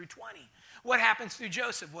 19 through 20. What happens through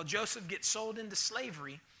Joseph? Well, Joseph gets sold into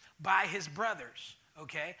slavery by his brothers,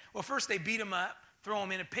 okay? Well, first they beat him up, throw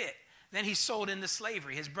him in a pit. Then he's sold into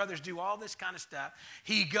slavery. His brothers do all this kind of stuff.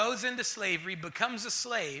 He goes into slavery, becomes a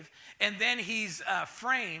slave, and then he's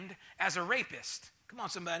framed as a rapist. Come on,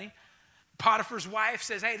 somebody. Potiphar's wife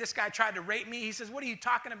says, hey, this guy tried to rape me. He says, what are you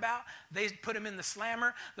talking about? They put him in the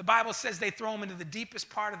slammer. The Bible says they throw him into the deepest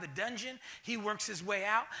part of the dungeon. He works his way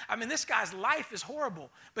out. I mean, this guy's life is horrible.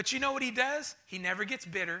 But you know what he does? He never gets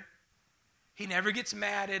bitter. He never gets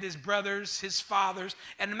mad at his brothers, his fathers.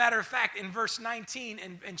 And as a matter of fact, in verse 19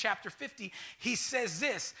 in chapter 50, he says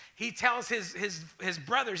this. He tells his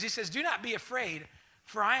brothers, he says, do not be afraid,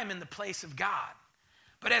 for I am in the place of God.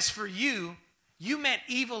 But as for you, you meant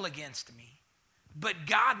evil against me, but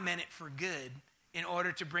God meant it for good in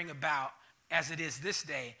order to bring about, as it is this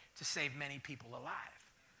day, to save many people alive.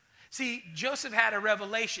 See, Joseph had a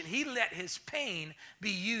revelation. He let his pain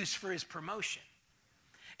be used for his promotion.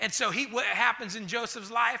 And so what happens in Joseph's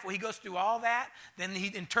life? Well, he goes through all that. Then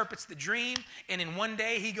he interprets the dream. And in one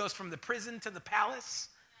day, he goes from the prison to the palace.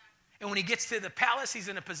 And when he gets to the palace, he's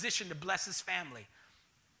in a position to bless his family.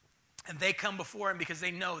 And they come before him because they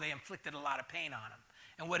know they inflicted a lot of pain on him.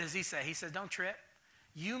 And what does he say? He says, don't trip.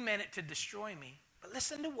 You meant it to destroy me. But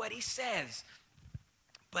listen to what he says.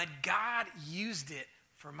 But God used it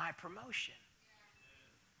for my promotion.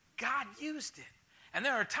 God used it. And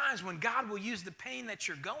there are times when God will use the pain that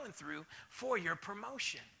you're going through for your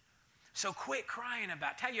promotion. So quit crying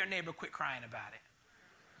about it. Tell your neighbor, quit crying about it.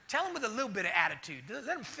 Tell them with a little bit of attitude. Let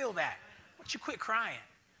them feel that. Why don't you quit crying?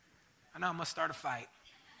 I know I'm going to start a fight.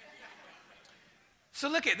 So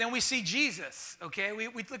then we see Jesus, okay? We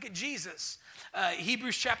look at Jesus.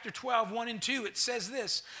 Hebrews chapter 12, 1 and 2, it says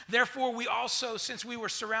this, therefore we also, since we were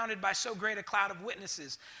surrounded by so great a cloud of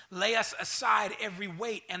witnesses, lay us aside every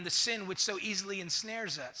weight and the sin which so easily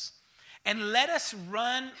ensnares us. And let us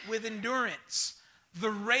run with endurance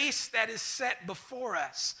the race that is set before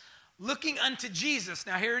us, looking unto Jesus.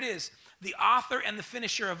 Now here it is, the author and the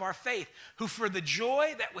finisher of our faith, who for the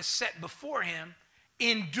joy that was set before him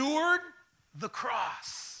endured the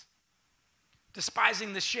cross,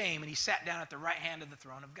 despising the shame, and he sat down at the right hand of the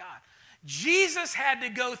throne of God. Jesus had to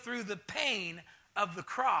go through the pain of the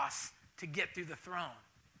cross to get through the throne.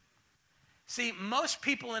 See, most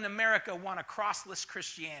people in America want a crossless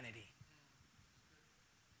Christianity.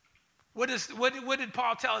 What did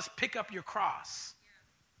Paul tell us? Pick up your cross.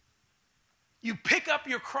 You pick up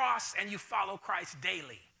your cross and you follow Christ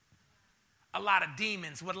daily. A lot of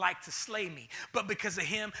demons would like to slay me, but because of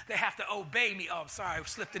him, they have to obey me. Oh, I'm sorry, I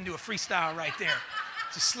slipped into a freestyle right there.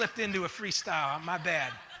 Just slipped into a freestyle. My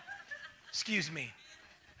bad. Excuse me.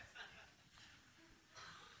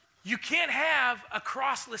 You can't have a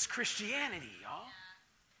crossless Christianity, y'all.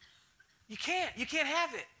 You can't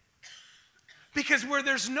have it. Because where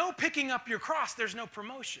there's no picking up your cross, there's no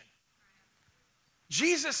promotion.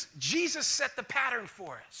 Jesus set the pattern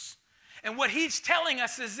for us. And what he's telling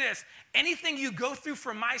us is this: anything you go through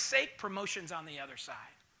for my sake, promotion's on the other side.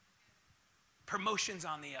 Promotion's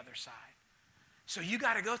on the other side. So you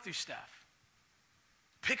got to go through stuff.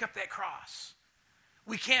 Pick up that cross.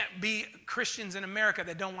 We can't be Christians in America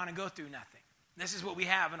that don't want to go through nothing. This is what we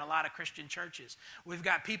have in a lot of Christian churches. We've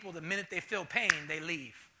got people, the minute they feel pain, they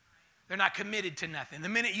leave. They're not committed to nothing. The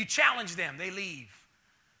minute you challenge them, they leave.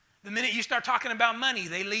 The minute you start talking about money,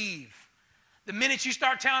 they leave. The minute you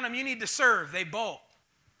start telling them you need to serve, they bolt.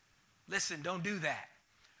 Listen, don't do that.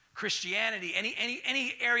 Christianity,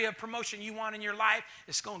 any area of promotion you want in your life,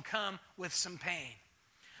 it's going to come with some pain.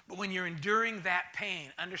 But when you're enduring that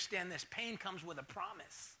pain, understand this: pain comes with a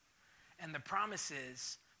promise. And the promise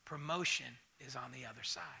is promotion is on the other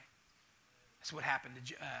side. That's what happened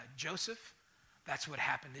to Joseph. That's what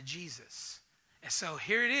happened to Jesus. And so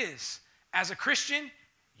here it is. As a Christian,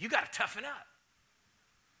 you got to toughen up.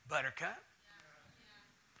 Buttercup.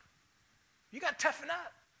 You got to toughen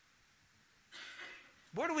up.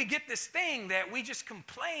 Where do we get this thing that we just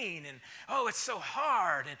complain and, oh, it's so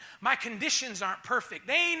hard and my conditions aren't perfect?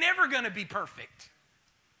 They ain't never going to be perfect.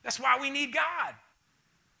 That's why we need God.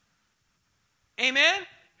 Amen?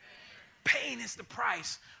 Pain is the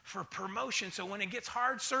price for promotion. So when it gets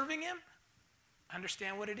hard serving him,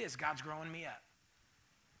 understand what it is. God's growing me up.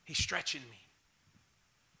 He's stretching me.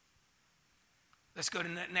 Let's go to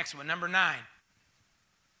the next one. Number 9. I'm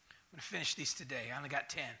going to finish these today. I only got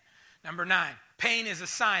 10. Number 9. Pain is a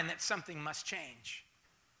sign that something must change.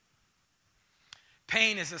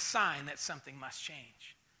 Pain is a sign that something must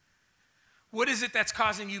change. What is it that's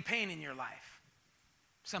causing you pain in your life?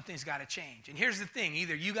 Something's got to change. And here's the thing.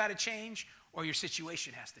 Either you got to change or your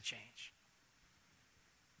situation has to change.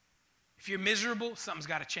 If you're miserable, something's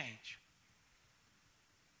got to change.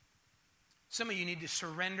 Some of you need to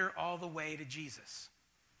surrender all the way to Jesus.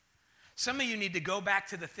 Some of you need to go back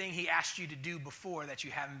to the thing he asked you to do before that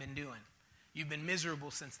you haven't been doing. You've been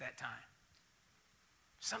miserable since that time.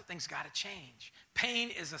 Something's got to change. Pain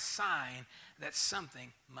is a sign that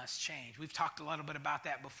something must change. We've talked a little bit about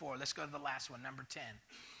that before. Let's go to the last one, number 10.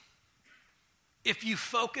 If you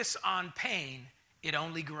focus on pain, it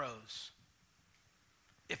only grows.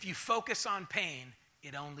 If you focus on pain,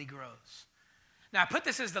 it only grows. Now, I put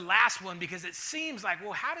this as the last one because it seems like,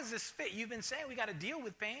 well, how does this fit? You've been saying we got to deal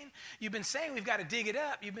with pain. You've been saying we've got to dig it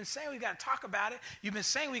up. You've been saying we've got to talk about it. You've been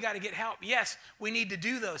saying we got to get help. Yes, we need to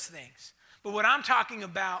do those things. But what I'm talking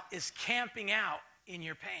about is camping out in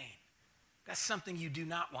your pain. That's something you do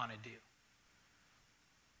not want to do.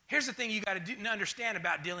 Here's the thing you got to understand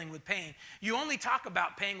about dealing with pain. You only talk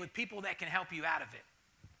about pain with people that can help you out of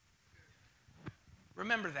it.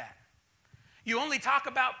 Remember that. You only talk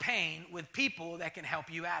about pain with people that can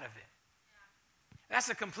help you out of it. That's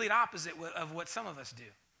the complete opposite of what some of us do.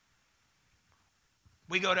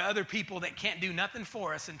 We go to other people that can't do nothing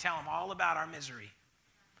for us and tell them all about our misery.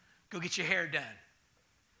 Go get your hair done.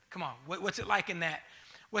 Come on, what's it like in that?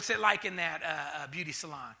 What's it like in that beauty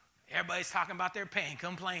salon? Everybody's talking about their pain,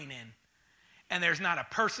 complaining, and there's not a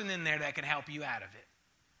person in there that can help you out of it.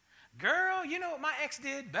 Girl, you know what my ex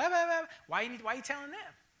did? Blah, blah, blah. Why are you telling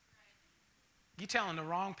them? You're telling the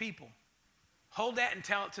wrong people. Hold that and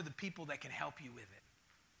tell it to the people that can help you with it.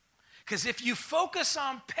 Because if you focus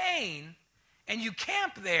on pain and you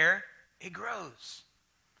camp there, it grows.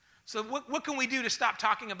 So what can we do to stop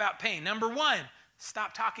talking about pain? Number 1,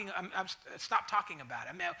 stop talking about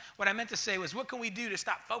it. What I meant to say was, what can we do to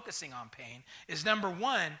stop focusing on pain? Is number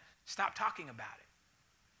 1, stop talking about it.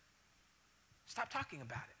 Stop talking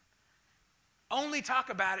about it. Only talk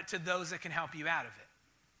about it to those that can help you out of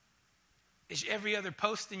it. Is every other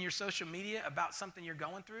post in your social media about something you're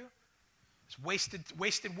going through? It's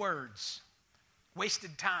wasted words,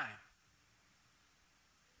 wasted time.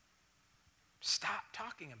 Stop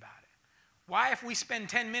talking about it. Why, if we spend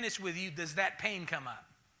 10 minutes with you, does that pain come up?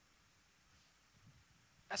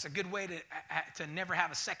 That's a good way to never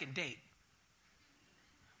have a second date.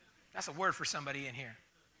 That's a word for somebody in here.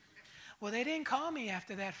 Well, they didn't call me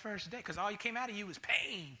after that first date because all you came out of you was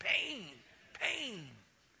pain, pain, pain.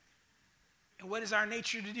 And what is our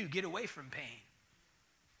nature to do? Get away from pain.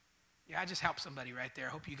 Yeah, I just helped somebody right there. I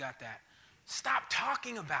hope you got that. Stop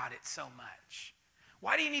talking about it so much.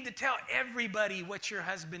 Why do you need to tell everybody what your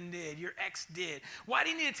husband did, your ex did? Why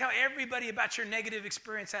do you need to tell everybody about your negative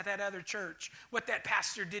experience at that other church, what that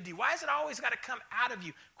pastor did to you? Why has it always got to come out of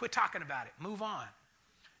you? Quit talking about it. Move on.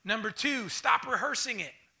 Number 2, stop rehearsing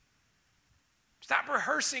it. Stop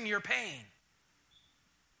rehearsing your pain.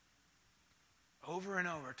 Over and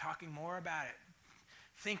over, talking more about it,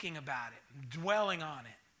 thinking about it, dwelling on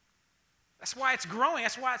it. That's why it's growing.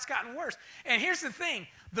 That's why it's gotten worse. And here's the thing.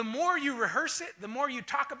 The more you rehearse it, the more you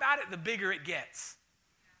talk about it, the bigger it gets.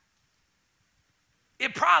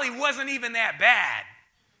 It probably wasn't even that bad.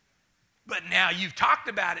 But now you've talked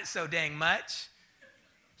about it so dang much.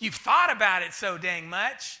 You've thought about it so dang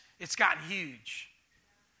much. It's gotten huge.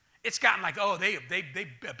 It's gotten like, oh, they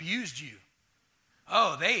abused you.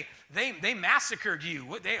 Oh, they massacred you.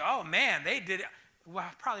 Oh, man, they did it. Well,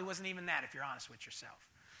 it probably wasn't even that if you're honest with yourself.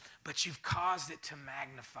 But you've caused it to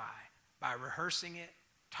magnify by rehearsing it,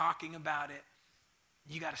 talking about it.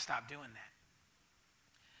 You got to stop doing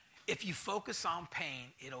that. If you focus on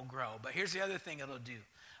pain, it'll grow. But here's the other thing it'll do.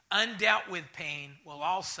 Undealt with pain will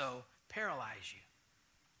also paralyze you.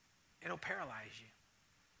 It'll paralyze you.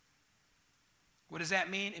 What does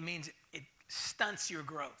that mean? It means it stunts your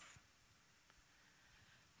growth.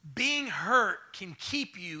 Being hurt can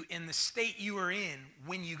keep you in the state you were in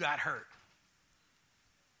when you got hurt.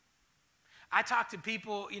 I talked to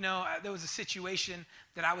people, there was a situation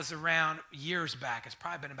that I was around years back. It's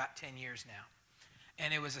probably been about 10 years now.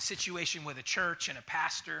 And it was a situation with a church and a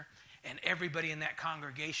pastor, and everybody in that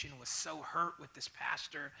congregation was so hurt with this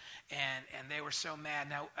pastor, and they were so mad.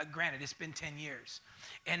 Now, granted, it's been 10 years.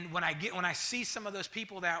 And when I see some of those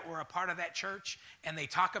people that were a part of that church, and they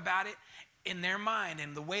talk about it, in their mind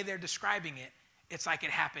and the way they're describing it, it's like it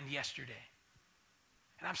happened yesterday.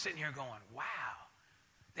 And I'm sitting here going, wow.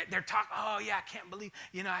 They're talking, oh, yeah, I can't believe,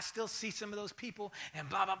 I still see some of those people and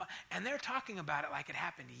blah, blah, blah. And they're talking about it like it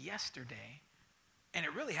happened yesterday, and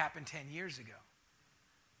it really happened 10 years ago.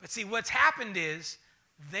 But see, what's happened is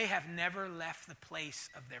they have never left the place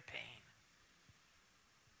of their pain.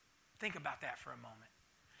 Think about that for a moment.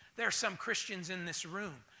 There are some Christians in this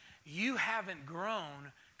room. You haven't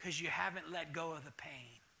grown because you haven't let go of the pain.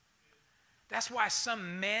 That's why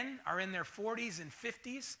some men are in their 40s and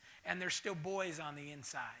 50s and they're still boys on the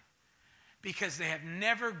inside, because they have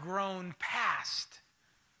never grown past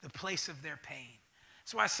the place of their pain.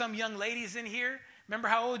 That's why some young ladies in here, remember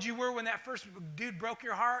how old you were when that first dude broke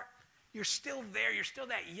your heart? You're still there. You're still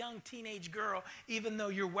that young teenage girl, even though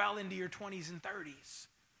you're well into your 20s and 30s.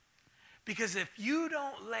 Because if you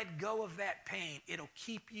don't let go of that pain, it'll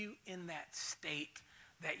keep you in that state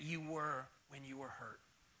that you were when you were hurt.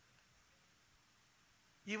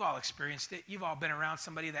 You've all experienced it. You've all been around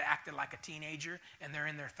somebody that acted like a teenager and they're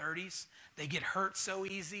in their 30s. They get hurt so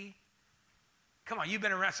easy. Come on, you've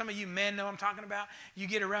been around, some of you men know what I'm talking about. You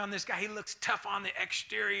get around this guy, he looks tough on the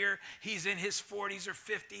exterior. He's in his 40s or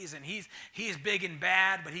 50s and he's big and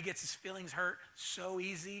bad, but he gets his feelings hurt so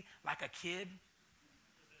easy, like a kid.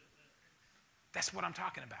 That's what I'm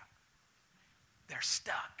talking about. They're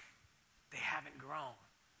stuck. They haven't grown.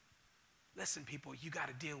 Listen, people, you got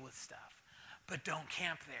to deal with stuff. But don't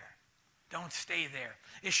camp there. Don't stay there.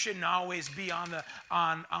 It shouldn't always be on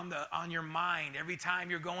your mind every time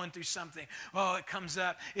you're going through something. Oh, it comes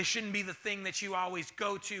up. It shouldn't be the thing that you always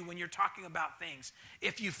go to when you're talking about things.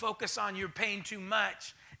 If you focus on your pain too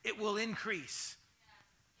much, it will increase.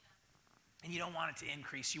 And you don't want it to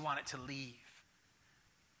increase. You want it to leave.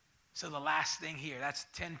 So the last thing here, that's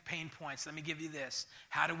 10 pain points. Let me give you this.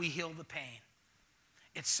 How do we heal the pain?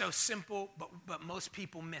 It's so simple, but most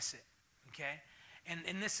people miss it. Okay?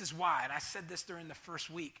 And this is why, and I said this during the first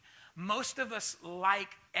week. Most of us like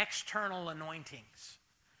external anointings.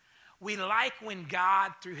 We like when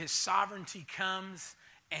God, through his sovereignty, comes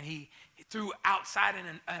and he, through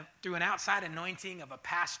an outside anointing of a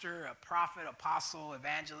pastor, a prophet, apostle,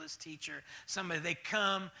 evangelist, teacher, somebody, they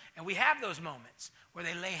come, and we have those moments where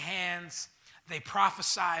they lay hands, they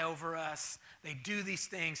prophesy over us, they do these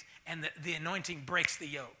things, and the anointing breaks the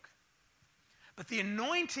yoke. But the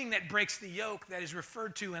anointing that breaks the yoke that is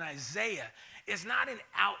referred to in Isaiah is not an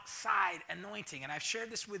outside anointing. And I've shared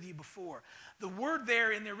this with you before. The word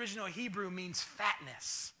there in the original Hebrew means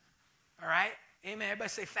fatness. All right? Amen. Everybody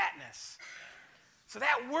say fatness. So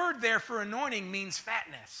that word there for anointing means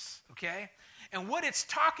fatness. Okay? And what it's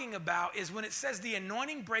talking about is when it says the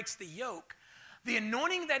anointing breaks the yoke, the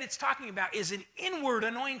anointing that it's talking about is an inward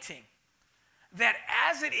anointing. That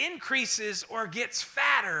as it increases or gets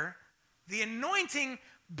fatter, the anointing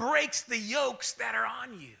breaks the yokes that are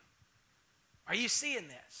on you. Are you seeing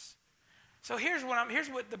this? So here's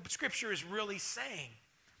what the scripture is really saying.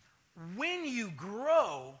 When you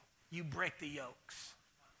grow, you break the yokes.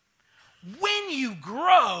 When you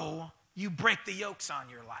grow, you break the yokes on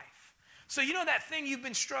your life. So you know that thing you've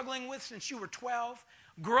been struggling with since you were 12?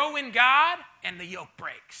 Grow in God and the yoke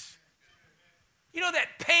breaks. You know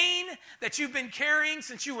that pain that you've been carrying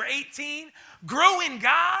since you were 18? Grow in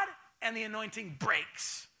God and the anointing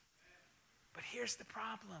breaks. But here's the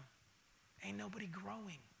problem. Ain't nobody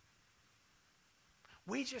growing.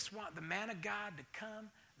 We just want the man of God to come,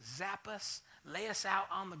 zap us, lay us out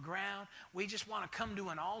on the ground. We just want to come to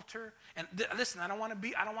an altar. And listen, I don't want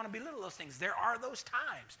to belittle those things. There are those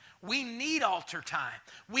times. We need altar time.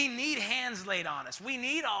 We need hands laid on us. We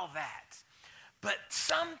need all that. But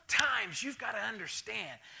sometimes you've got to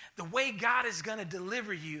understand the way God is going to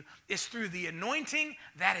deliver you is through the anointing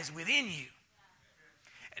that is within you.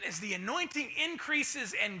 And as the anointing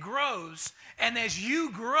increases and grows, and as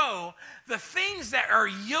you grow, the things that are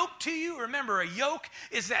yoked to you, remember a yoke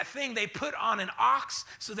is that thing they put on an ox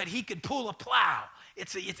so that he could pull a plow.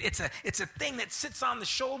 It's a thing that sits on the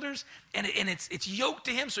shoulders, and it's yoked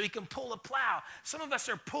to him so he can pull a plow. Some of us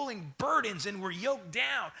are pulling burdens, and we're yoked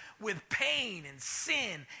down with pain and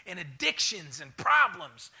sin and addictions and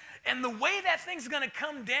problems. And the way that thing's going to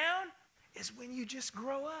come down is when you just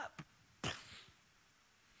grow up.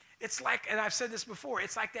 It's like, and I've said this before,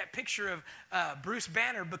 it's like that picture of Bruce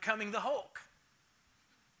Banner becoming the Hulk.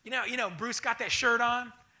 You know, Bruce got that shirt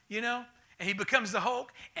on, and he becomes the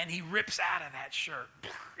Hulk, and he rips out of that shirt,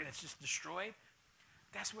 and it's just destroyed.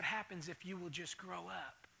 That's what happens if you will just grow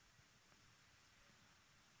up.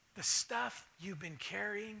 The stuff you've been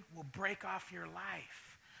carrying will break off your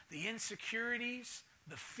life. The insecurities,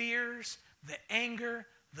 the fears, the anger,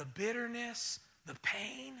 the bitterness, the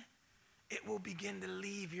pain, it will begin to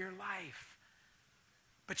leave your life.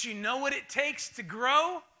 But you know what it takes to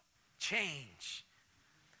grow? Change.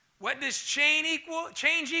 What does change equal?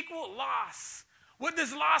 Change equal loss. What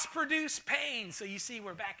does loss produce? Pain. So you see,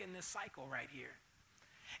 we're back in this cycle right here.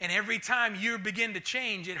 And every time you begin to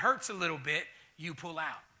change, it hurts a little bit, you pull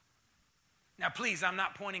out. Now, please, I'm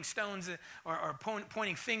not pointing stones or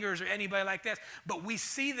pointing fingers or anybody like that, but we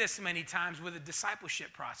see this many times with a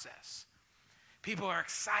discipleship process. People are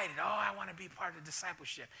excited. Oh, I want to be part of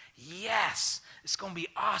discipleship. Yes, it's going to be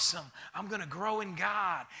awesome. I'm going to grow in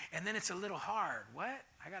God. And then it's a little hard. What?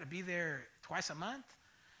 I got to be there twice a month?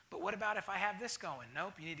 But what about if I have this going?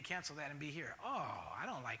 Nope, you need to cancel that and be here. Oh, I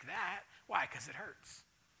don't like that. Why? Because it hurts.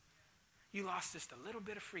 You lost just a little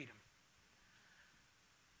bit of freedom.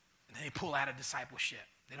 And then they pull out of discipleship.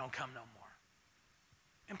 They don't come no more.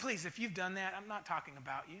 And please, if you've done that, I'm not talking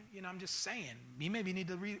about you. I'm just saying, you maybe need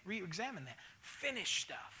to re-examine that. Finish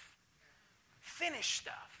stuff. Finish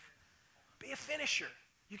stuff. Be a finisher.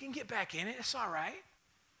 You can get back in it. It's all right.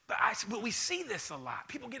 But we see this a lot.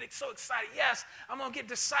 People get so excited. Yes, I'm going to get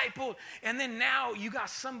discipled. And then now you got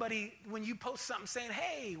somebody, when you post something saying,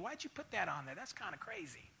 hey, why'd you put that on there? That's kind of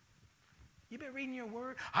crazy. You been reading your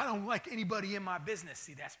word? I don't like anybody in my business.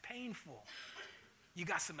 See, that's painful. You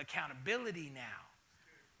got some accountability now.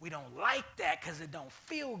 We don't like that because it don't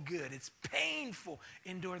feel good. It's painful.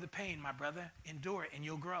 Endure the pain, my brother. Endure it, and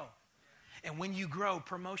you'll grow. And when you grow,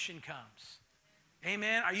 promotion comes.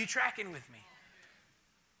 Amen? Are you tracking with me?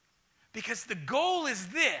 Because the goal is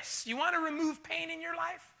this. You want to remove pain in your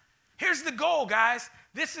life? Here's the goal, guys.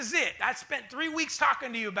 This is it. I spent 3 weeks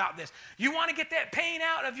talking to you about this. You want to get that pain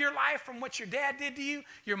out of your life from what your dad did to you,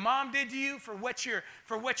 your mom did to you, for what your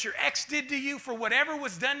ex did to you, for whatever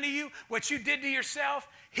was done to you, what you did to yourself.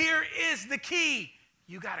 Here is the key.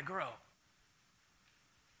 You got to grow.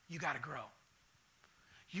 You got to grow.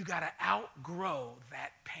 You got to outgrow that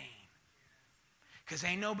pain. Because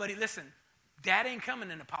ain't nobody, listen, dad ain't coming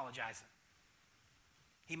and apologizing.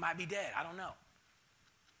 He might be dead. I don't know.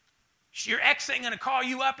 Your ex ain't going to call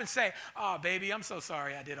you up and say, oh, baby, I'm so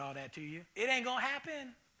sorry I did all that to you. It ain't going to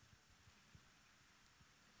happen.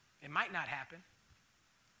 It might not happen.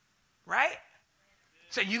 Right?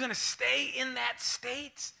 So you're going to stay in that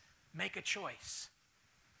state? Make a choice.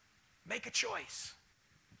 Make a choice.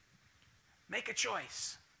 Make a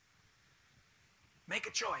choice. Make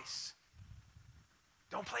a choice.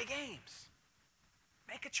 Don't play games.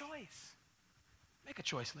 Make a choice. Make a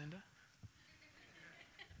choice, Linda.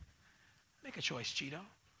 Make a choice, Cheeto.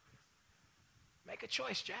 Make a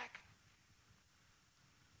choice, Jack.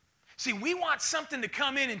 See, we want something to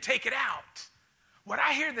come in and take it out. What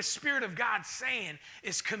I hear the Spirit of God saying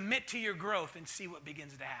is commit to your growth and see what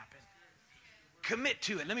begins to happen. Commit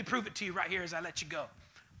to it. Let me prove it to you right here as I let you go.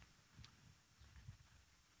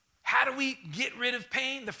 How do we get rid of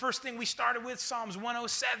pain? The first thing we started with, Psalms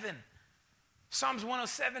 107. Psalms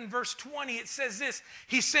 107, verse 20, it says this: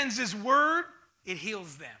 He sends His word, it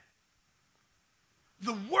heals them.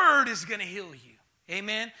 The word is going to heal you.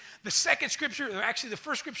 Amen. The second scripture, or actually the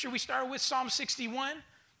first scripture we started with, Psalm 61.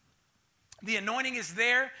 The anointing is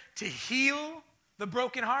there to heal the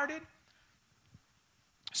brokenhearted.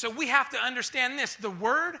 So we have to understand this. The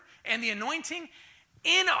word and the anointing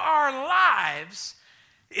in our lives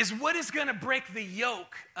is what is going to break the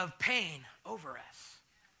yoke of pain over us.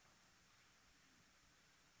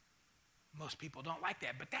 Most people don't like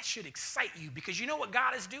that, but that should excite you, because you know what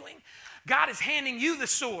God is doing? God is handing you the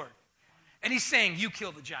sword, and he's saying, you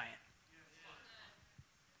kill the giant.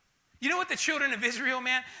 You know what the children of Israel,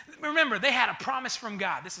 man? Remember, they had a promise from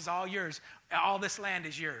God. This is all yours. All this land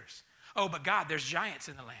is yours. Oh, but God, there's giants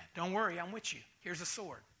in the land. Don't worry, I'm with you. Here's a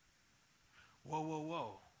sword. Whoa, whoa,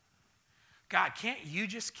 whoa. God, can't you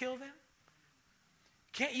just kill them?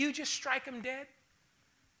 Can't you just strike them dead?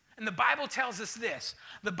 And the Bible tells us this.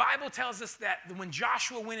 The Bible tells us that when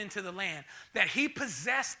Joshua went into the land, that he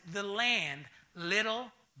possessed the land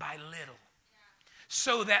little by little,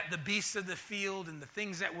 so that the beasts of the field and the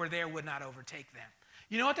things that were there would not overtake them.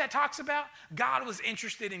 You know what that talks about? God was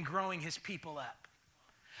interested in growing his people up.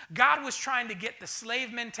 God was trying to get the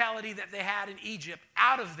slave mentality that they had in Egypt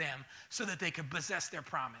out of them so that they could possess their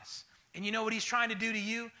promise. And you know what he's trying to do to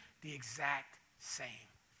you? The exact same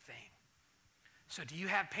thing. So do you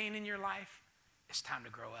have pain in your life? It's time to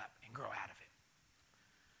grow up and grow out of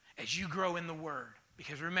it. As you grow in the word,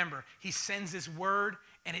 because remember, he sends his word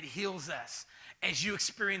and it heals us. As you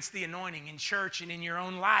experience the anointing in church and in your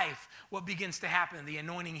own life, what begins to happen? The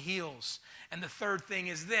anointing heals. And the third thing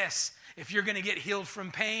is this. If you're going to get healed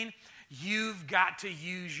from pain, you've got to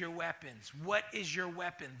use your weapons. What is your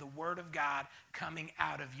weapon? The word of God coming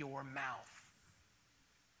out of your mouth.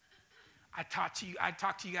 I talked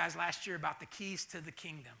to you guys last year about the keys to the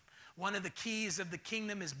kingdom. One of the keys of the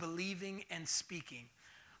kingdom is believing and speaking.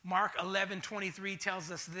 Mark 11:23 tells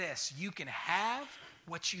us this. You can have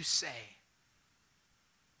what you say.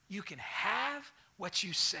 You can have what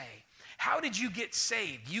you say. How did you get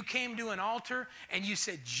saved? You came to an altar and you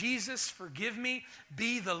said, Jesus, forgive me,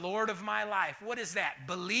 be the Lord of my life. What is that?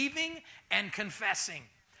 Believing and confessing.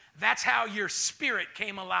 That's how your spirit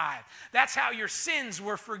came alive. That's how your sins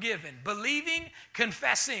were forgiven. Believing,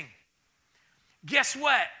 confessing. Guess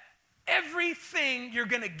what? Everything you're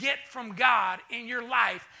going to get from God in your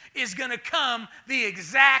life is going to come the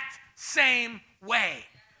exact same way.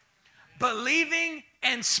 Believing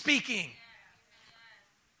and speaking.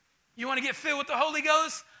 You want to get filled with the Holy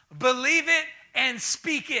Ghost? Believe it and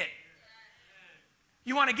speak it.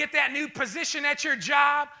 You want to get that new position at your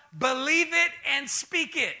job? Believe it and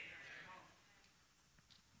speak it.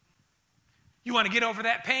 You want to get over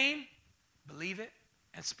that pain? Believe it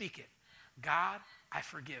and speak it. God, I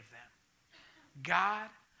forgive them. God,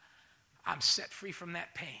 I'm set free from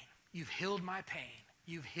that pain. You've healed my pain.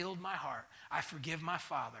 You've healed my heart. I forgive my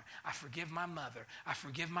father. I forgive my mother. I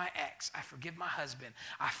forgive my ex. I forgive my husband.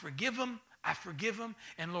 I forgive them. I forgive them.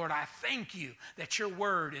 And Lord, I thank you that your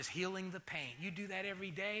word is healing the pain. You do that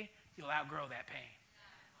every day, you'll outgrow that pain.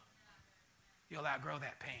 You'll outgrow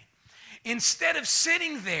that pain. Instead of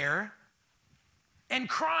sitting there and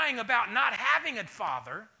crying about not having a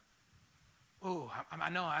father, I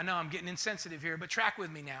know I'm getting insensitive here, but track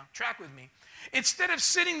with me now. Track with me. Instead of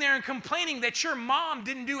sitting there and complaining that your mom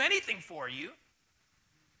didn't do anything for you,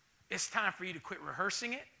 it's time for you to quit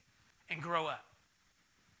rehearsing it and grow up.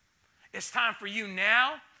 It's time for you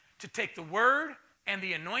now to take the word and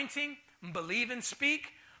the anointing and believe and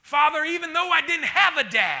speak. Father, even though I didn't have a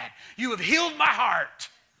dad, you have healed my heart.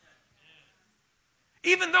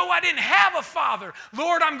 Even though I didn't have a father,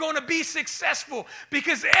 Lord, I'm going to be successful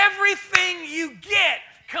because everything you get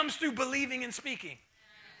comes through believing and speaking.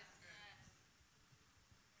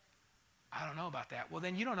 I don't know about that. Well,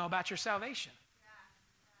 then you don't know about your salvation.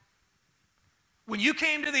 When you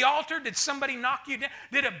came to the altar, did somebody knock you down?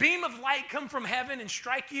 Did a beam of light come from heaven and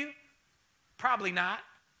strike you? Probably not.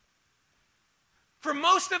 For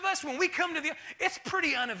most of us, when we come to it's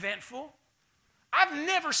pretty uneventful. I've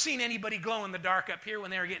never seen anybody glow in the dark up here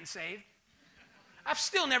when they were getting saved. I've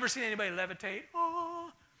still never seen anybody levitate.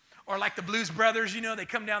 Oh. Or like the Blues Brothers, they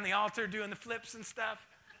come down the altar doing the flips and stuff.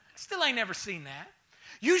 Still ain't never seen that.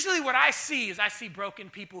 Usually what I see broken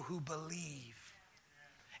people who believe.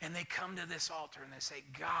 And they come to this altar and they say,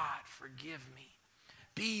 God, forgive me.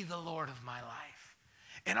 Be the Lord of my life.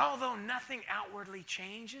 And although nothing outwardly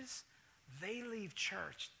changes, they leave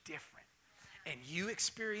church different. And you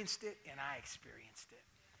experienced it, and I experienced it.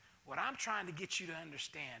 What I'm trying to get you to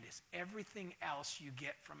understand is everything else you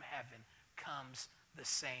get from heaven comes the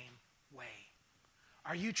same way.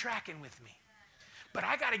 Are you tracking with me? But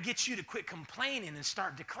I got to get you to quit complaining and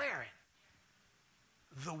start declaring.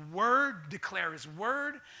 The word, declare his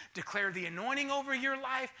word, declare the anointing over your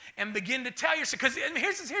life, and begin to tell yourself. Because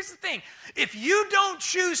here's the thing. If you don't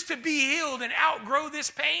choose to be healed and outgrow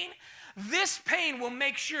this pain will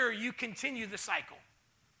make sure you continue the cycle.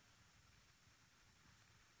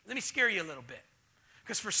 Let me scare you a little bit.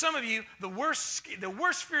 Because for some of you, the worst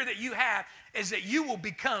fear that you have is that you will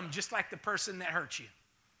become just like the person that hurt you.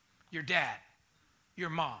 Your dad, your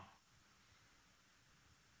mom,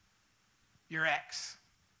 your ex.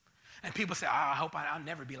 And people say, I hope I'll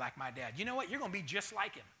never be like my dad. You know what? You're going to be just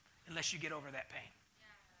like him unless you get over that pain.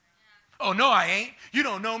 Oh, no, I ain't. You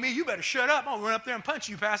don't know me. You better shut up. I'll run up there and punch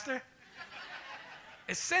you, Pastor.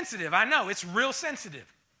 It's sensitive. I know. It's real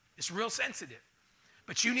sensitive. It's real sensitive.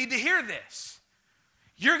 But you need to hear this.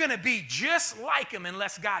 You're going to be just like him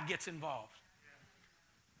unless God gets involved.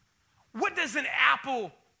 What does an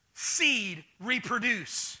apple seed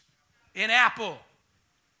reproduce? An apple.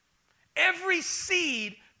 Every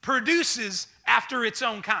seed produces after its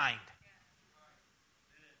own kind.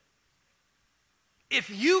 If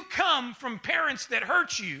you come from parents that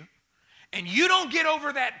hurt you and you don't get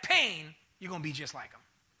over that pain, you're going to be just like them.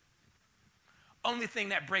 Only thing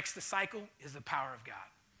that breaks the cycle is the power of God.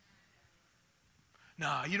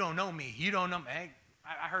 No, you don't know me. You don't know me. Hey,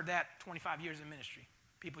 I heard that 25 years in ministry.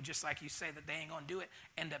 People just like you say that they ain't going to do it,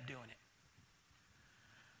 end up doing it.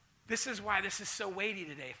 This is why this is so weighty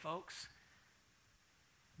today, folks.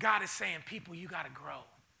 God is saying, people, you got to grow.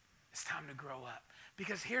 It's time to grow up.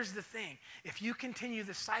 Because here's the thing. If you continue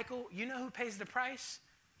the cycle, you know who pays the price?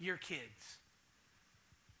 Your kids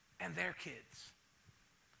and their kids.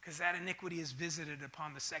 Because that iniquity is visited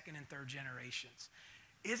upon the second and third generations.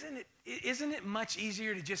 Isn't it much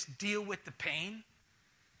easier to just deal with the pain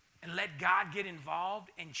and let God get involved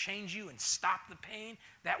and change you and stop the pain?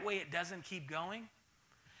 That way it doesn't keep going.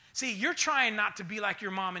 See, you're trying not to be like your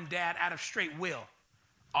mom and dad out of straight will.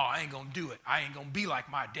 Oh, I ain't going to do it. I ain't going to be like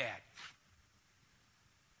my dad.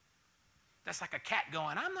 That's like a cat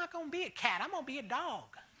going, I'm not going to be a cat. I'm going to be a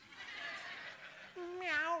dog.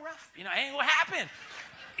 Meow, rough. You know, it ain't going to happen.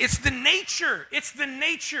 It's the nature. It's the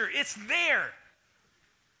nature. It's there.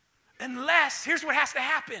 Unless, here's what has to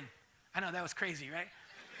happen. I know that was crazy, right?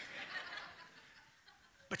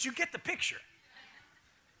 But you get the picture.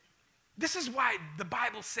 This is why the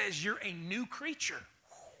Bible says you're a new creature.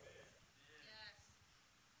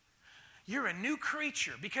 You're a new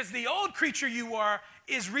creature because the old creature you are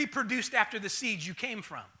is reproduced after the seeds you came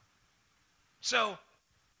from. So,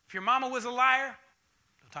 if your mama was a liar,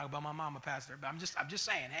 don't talk about my mama, Pastor, but I'm just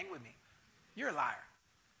saying, hang with me. You're a liar.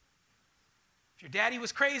 If your daddy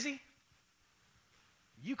was crazy,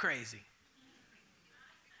 you crazy.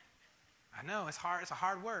 I know, it's hard. It's a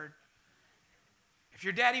hard word. If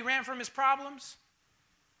your daddy ran from his problems,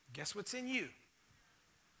 guess what's in you?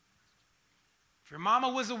 If your mama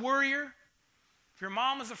was a worrier, if your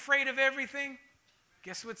mom was afraid of everything,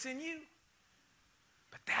 guess what's in you?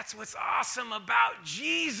 But that's what's awesome about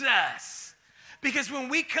Jesus. Because when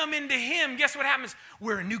we come into him, guess what happens?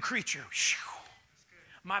 We're a new creature.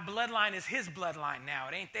 My bloodline is his bloodline now.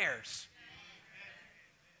 It ain't theirs.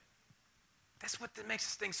 That's what makes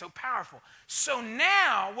this thing so powerful. So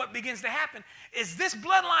now what begins to happen is this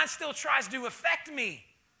bloodline still tries to affect me.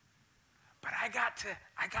 But I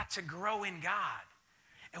got to grow in God.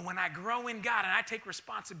 And when I grow in God and I take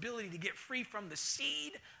responsibility to get free from the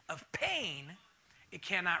seed of pain, it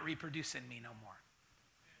cannot reproduce in me no more.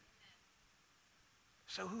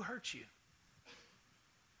 So who hurt you?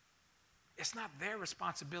 It's not their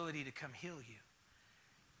responsibility to come heal you.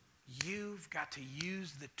 You've got to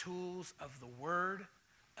use the tools of the word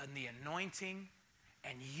and the anointing,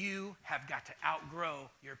 and you have got to outgrow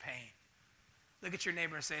your pain. Look at your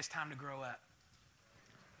neighbor and say, it's time to grow up.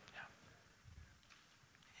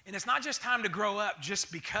 And it's not just time to grow up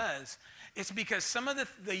just because. It's because some of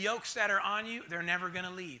the yokes that are on you, they're never going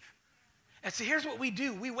to leave. And so here's what we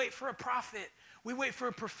do. We wait for a prophet. We wait for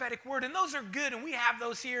a prophetic word. And those are good, and we have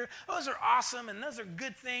those here. Those are awesome, and those are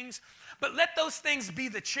good things. But let those things be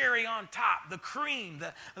the cherry on top, the cream,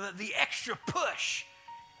 the extra push.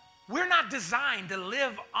 We're not designed to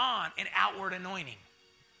live on an outward anointing.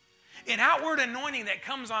 An outward anointing that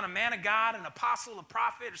comes on a man of God, an apostle, a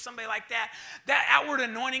prophet, or somebody like that, that outward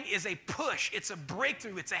anointing is a push. It's a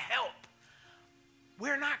breakthrough. It's a help.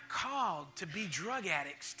 We're not called to be drug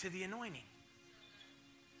addicts to the anointing.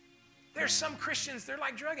 There's some Christians, they're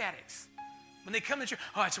like drug addicts. When they come to church,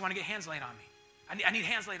 I just want to get hands laid on me. I need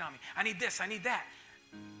hands laid on me. I need this, I need that.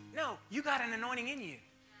 No, you got an anointing in you.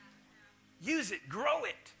 Use it, grow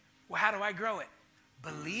it. Well, how do I grow it?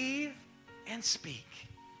 Believe and speak.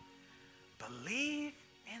 Believe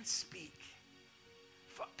and speak.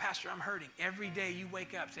 Pastor, I'm hurting. Every day you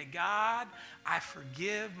wake up, say, God, I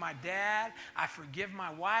forgive my dad. I forgive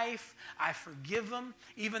my wife. I forgive them.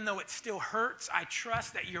 Even though it still hurts, I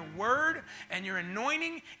trust that your word and your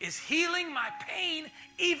anointing is healing my pain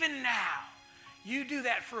even now. You do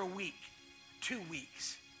that for a week, 2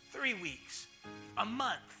 weeks, 3 weeks, a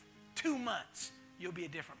month, 2 months, you'll be a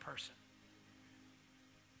different person.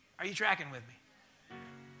 Are you tracking with me?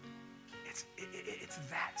 It's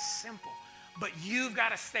that simple. But you've got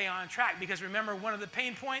to stay on track, because remember, one of the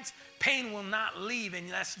pain points, pain will not leave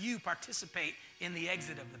unless you participate in the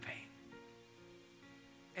exit of the pain.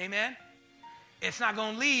 Amen? It's not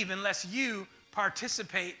going to leave unless you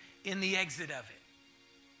participate in the exit of it.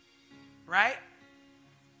 Right?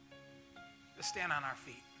 Let's stand on our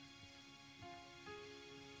feet.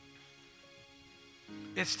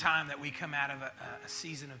 It's time that we come out of a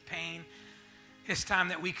season of pain. It's time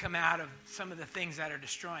that we come out of some of the things that are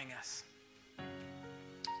destroying us.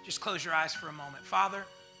 Just close your eyes for a moment. Father,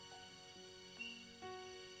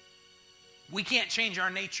 we can't change our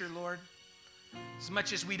nature, Lord. As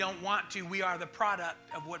much as we don't want to, we are the product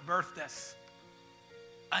of what birthed us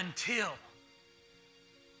until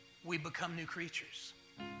we become new creatures.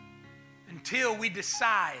 Until we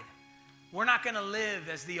decide we're not going to live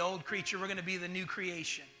as the old creature, we're going to be the new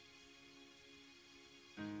creation.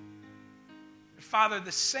 Father,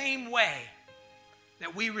 the same way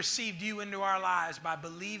that we received you into our lives by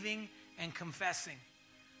believing and confessing,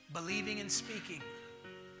 believing and speaking,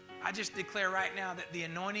 I just declare right now that the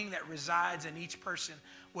anointing that resides in each person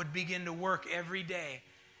would begin to work every day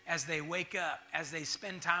as they wake up, as they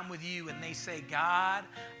spend time with you, and they say, God,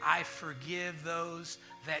 I forgive those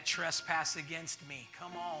that trespass against me.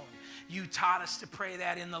 Come on. You taught us to pray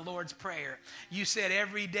that in the Lord's Prayer. You said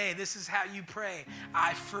every day, this is how you pray.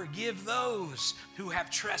 I forgive those who have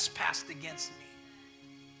trespassed against me.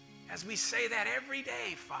 As we say that every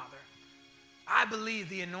day, Father, I believe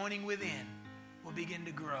the anointing within will begin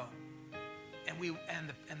to grow. And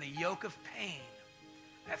the yoke of pain,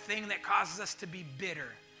 that thing that causes us to be bitter,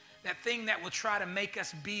 that thing that will try to make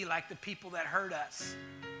us be like the people that hurt us,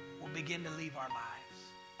 will begin to leave our lives.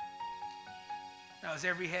 Now, as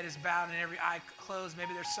every head is bowed and every eye closed,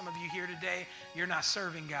 maybe there's some of you here today, you're not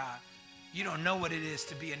serving God. You don't know what it is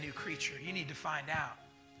to be a new creature. You need to find out.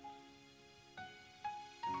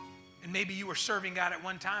 And maybe you were serving God at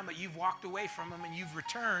one time, but you've walked away from him and you've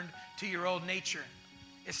returned to your old nature.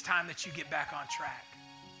 It's time that you get back on track.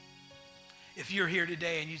 If you're here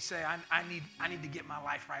today and you say, I need to get my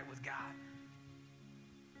life right with God.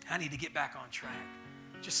 I need to get back on track.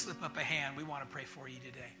 Just slip up a hand. We want to pray for you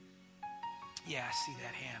today. Yeah, I see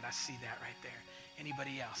that hand. I see that right there.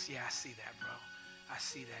 Anybody else? Yeah, I see that, bro. I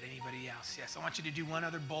see that. Anybody else? Yes. I want you to do one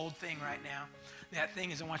other bold thing right now. That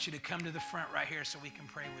thing is I want you to come to the front right here so we can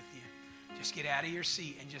pray with you. Just get out of your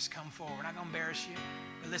seat and just come forward. We're not going to embarrass you.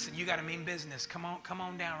 But listen, you got to mean business. Come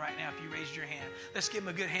on down right now if you raised your hand. Let's give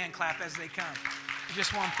them a good hand clap as they come. I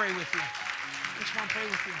just want to pray with you. Just want to pray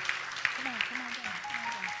with you. Come on down.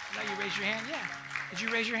 Now you raise your hand. Yeah. Did you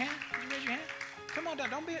raise your hand? Did you raise your hand? Come on down.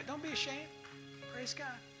 Don't be ashamed. Praise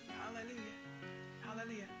God. Hallelujah.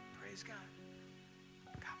 Hallelujah. Praise God.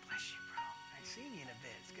 God bless you, bro. I ain't seen you in a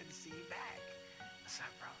bit. It's good to see you back. What's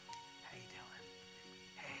up, bro? How you doing?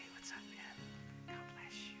 Hey, what's up, man? God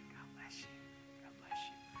bless you. God bless you. God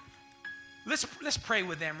bless you. Let's pray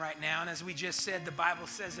with them right now. And as we just said, the Bible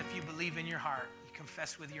says if you believe in your heart, you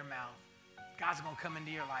confess with your mouth, God's going to come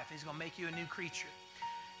into your life. He's going to make you a new creature.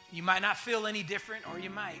 You might not feel any different, or you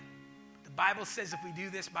might. The Bible says if we do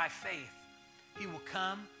this by faith, he will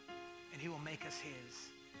come and he will make us his.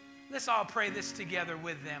 Let's all pray this together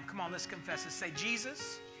with them. Come on, let's confess it. Say,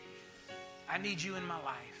 Jesus, I need you in my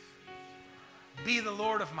life. Be the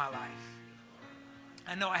Lord of my life.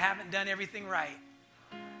 I know I haven't done everything right,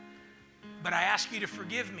 but I ask you to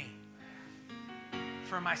forgive me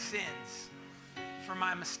for my sins, for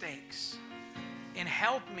my mistakes, and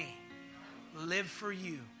help me live for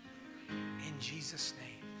you in Jesus' name.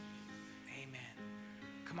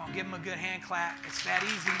 Come on, give them a good hand clap. It's that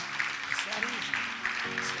easy. It's that easy.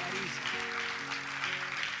 It's that easy.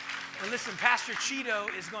 Well, listen, Pastor Cheeto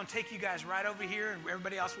is going to take you guys right over here, and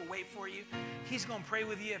everybody else will wait for you. He's going to pray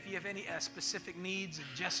with you if you have any specific needs, and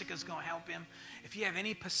Jessica's going to help him. If you have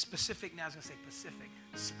any specific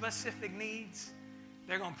needs,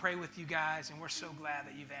 they're going to pray with you guys, and we're so glad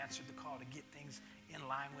that you've answered the call to get things in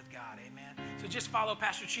line with God. Amen. So just follow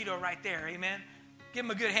Pastor Cheeto right there. Amen. Give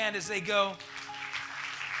them a good hand as they go.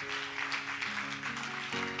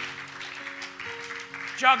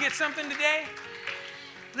 Did y'all get something today?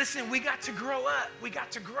 Listen, we got to grow up. We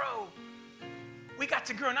got to grow. We got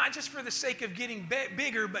to grow not just for the sake of getting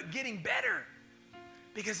bigger, but getting better.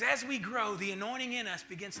 Because as we grow, the anointing in us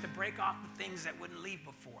begins to break off the things that wouldn't leave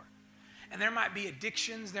before. And there might be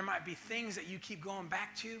addictions. There might be things that you keep going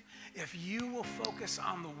back to. If you will focus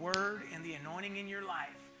on the word and the anointing in your life,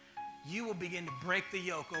 you will begin to break the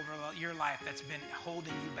yoke over your life that's been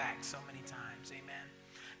holding you back so many times. Amen.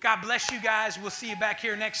 God bless you guys. We'll see you back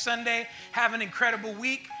here next Sunday. Have an incredible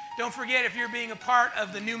week. Don't forget, if you're being a part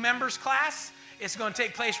of the new members class, it's going to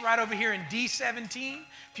take place right over here in D17.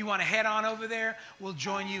 If you want to head on over there, we'll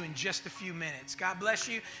join you in just a few minutes. God bless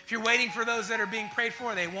you. If you're waiting for those that are being prayed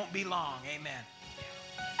for, they won't be long. Amen.